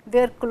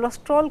 their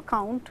cholesterol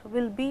count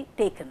will be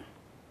taken.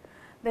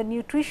 The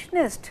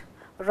nutritionist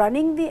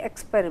running the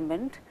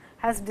experiment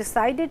has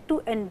decided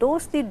to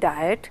endorse the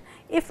diet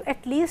if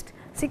at least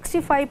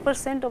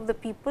 65% of the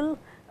people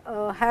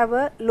have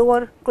a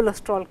lower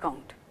cholesterol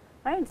count.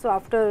 Right. So,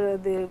 after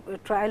the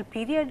trial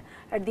period,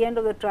 at the end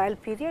of the trial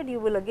period, you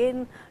will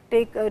again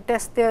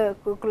test their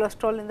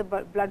cholesterol in the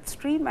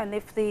bloodstream, and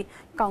if the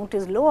count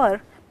is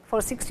lower for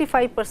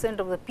 65%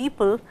 of the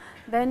people,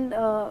 then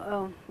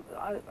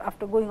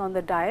after going on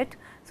the diet.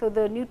 So,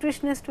 the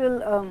nutritionist will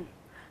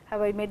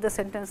have I made the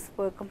sentence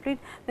complete,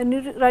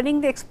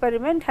 running the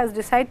experiment has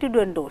decided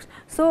to endorse.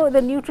 So, the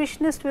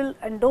nutritionist will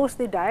endorse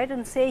the diet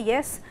and say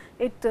yes,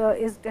 it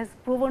has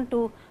proven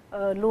to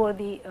lower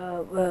the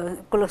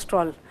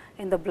cholesterol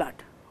in the blood.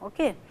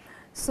 Okay.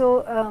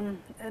 So,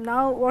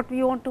 now what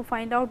we want to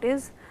find out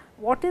is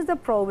what is the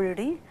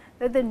probability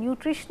that the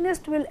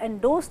nutritionist will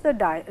endorse the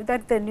diet,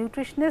 that the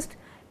nutritionist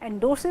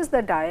endorses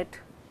the diet,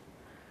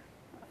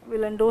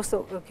 will endorse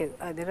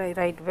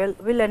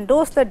will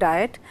endorse the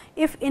diet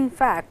if in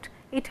fact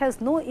it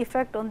has no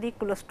effect on the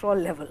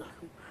cholesterol level.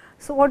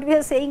 So, what we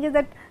are saying is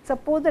that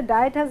suppose the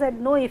diet has had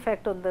no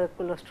effect on the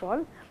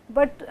cholesterol,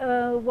 but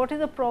what is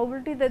the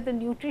probability that the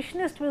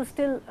nutritionist will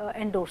still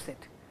endorse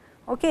it?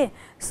 Okay.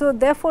 So,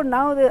 therefore,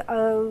 now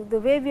the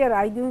way we are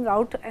arguing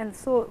out, and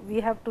so we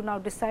have to now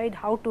decide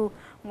how to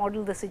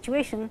model the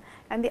situation,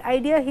 and the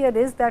idea here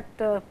is that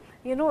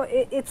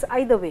it is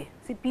either way.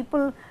 See,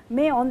 people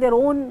may on their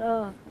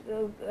own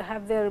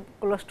have their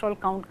cholesterol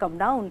count come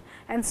down,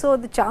 and so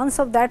the chance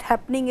of that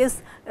happening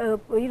is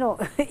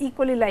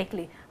equally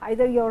likely.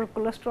 Either your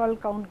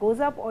cholesterol count goes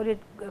up or it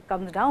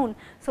comes down.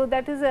 So,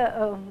 that is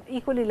a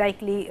equally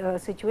likely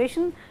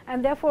situation,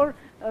 and therefore,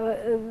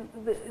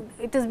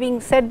 it is being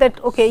said that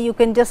okay, you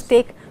can just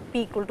take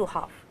p equal to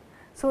half.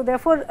 So,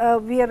 therefore,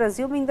 we are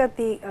assuming that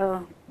the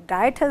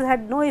diet has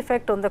had no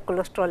effect on the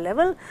cholesterol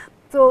level.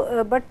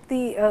 So, but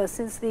the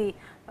since the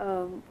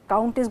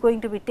count is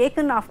going to be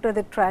taken after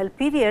the trial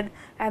period,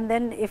 and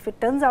then if it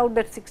turns out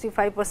that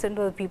 65%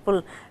 of the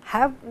people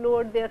have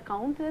lowered their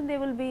count, then they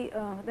will be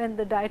then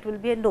the diet will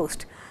be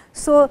endorsed.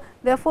 So,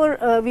 therefore,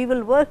 we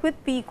will work with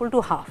p equal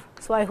to half.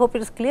 So, I hope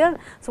it is clear.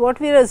 So, what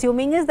we are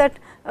assuming is that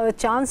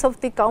chance of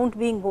the count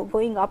being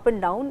going up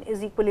and down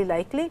is equally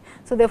likely.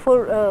 So,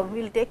 therefore,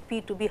 we will take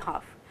p to be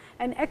half,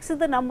 and x is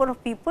the number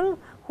of people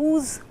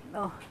whose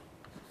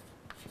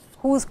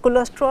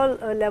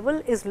cholesterol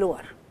level is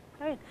lower,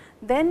 right.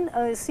 Then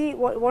see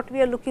what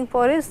we are looking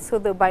for is, so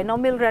the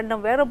binomial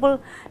random variable,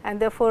 and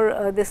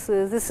therefore, this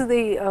is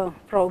the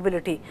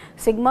probability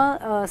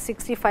sigma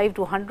 65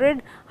 to 100,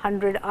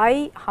 100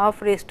 I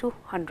half raised to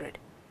 100,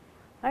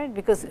 right,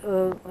 because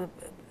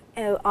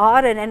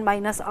r and n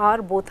minus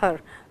r both are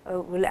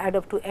will add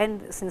up to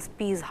n since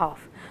p is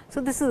half.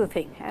 So, this is the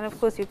thing, and of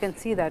course, you can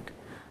see that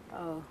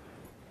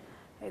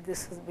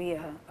this will be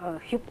a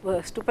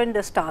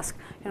stupendous task,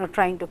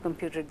 trying to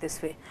compute it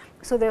this way.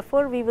 So,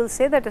 therefore, we will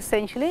say that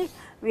essentially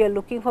we are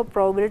looking for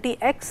probability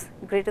x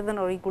greater than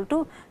or equal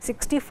to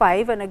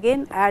 65, and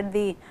again add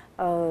the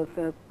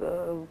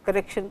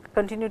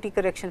continuity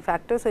correction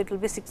factor. So, it will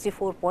be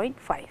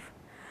 64.5,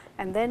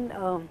 and then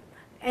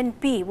n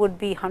p would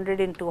be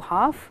 100 into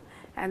half,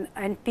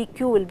 and p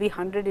q will be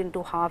 100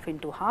 into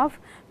half,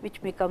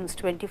 which becomes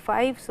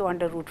 25. So,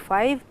 under root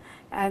 5,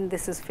 and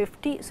this is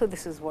 50. So,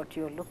 this is what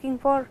you are looking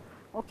for,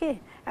 okay.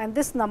 And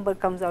this number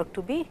comes out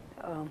to be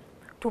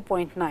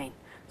 2.9.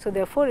 So,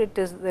 therefore, it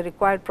is the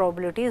required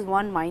probability is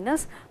 1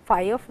 minus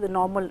phi of the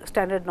normal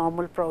standard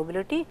normal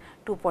probability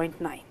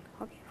 2.9,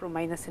 okay, from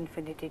minus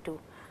infinity to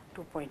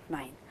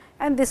 2.9,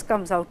 and this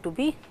comes out to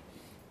be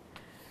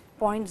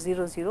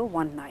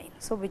 0.0019.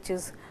 So, which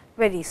is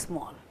very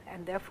small,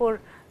 and therefore,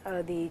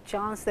 the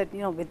chance that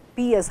with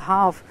p as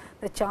half,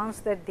 the chance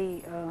that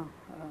the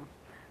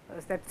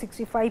that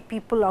 65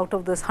 people out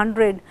of this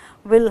 100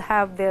 will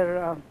have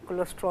their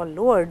cholesterol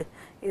lowered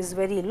is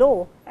very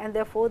low, and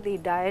therefore, the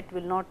diet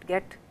will not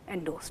get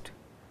endorsed.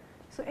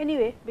 So,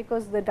 anyway,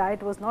 because the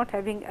diet was not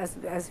having,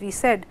 as we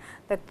said,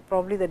 that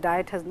probably the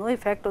diet has no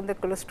effect on the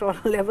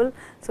cholesterol level.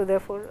 So,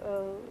 therefore,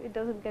 it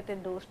does not get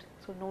endorsed.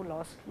 So, no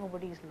loss,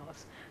 nobody is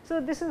lost. So,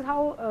 this is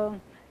how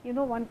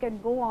one can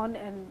go on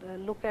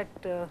and look at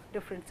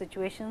different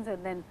situations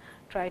and then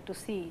try to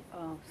see.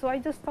 So, I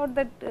just thought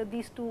that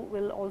these two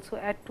will also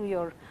add to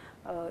your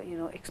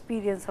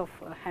experience of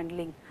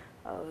handling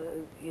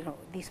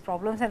these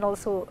problems, and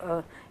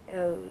also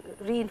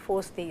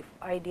reinforce the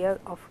idea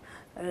of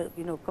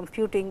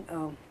computing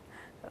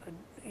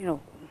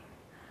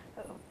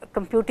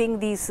computing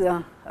these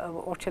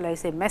what shall I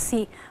say,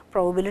 messy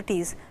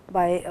probabilities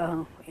by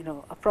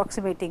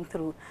approximating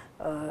through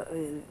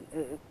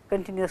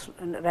continuous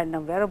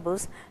random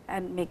variables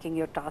and making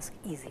your task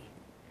easy.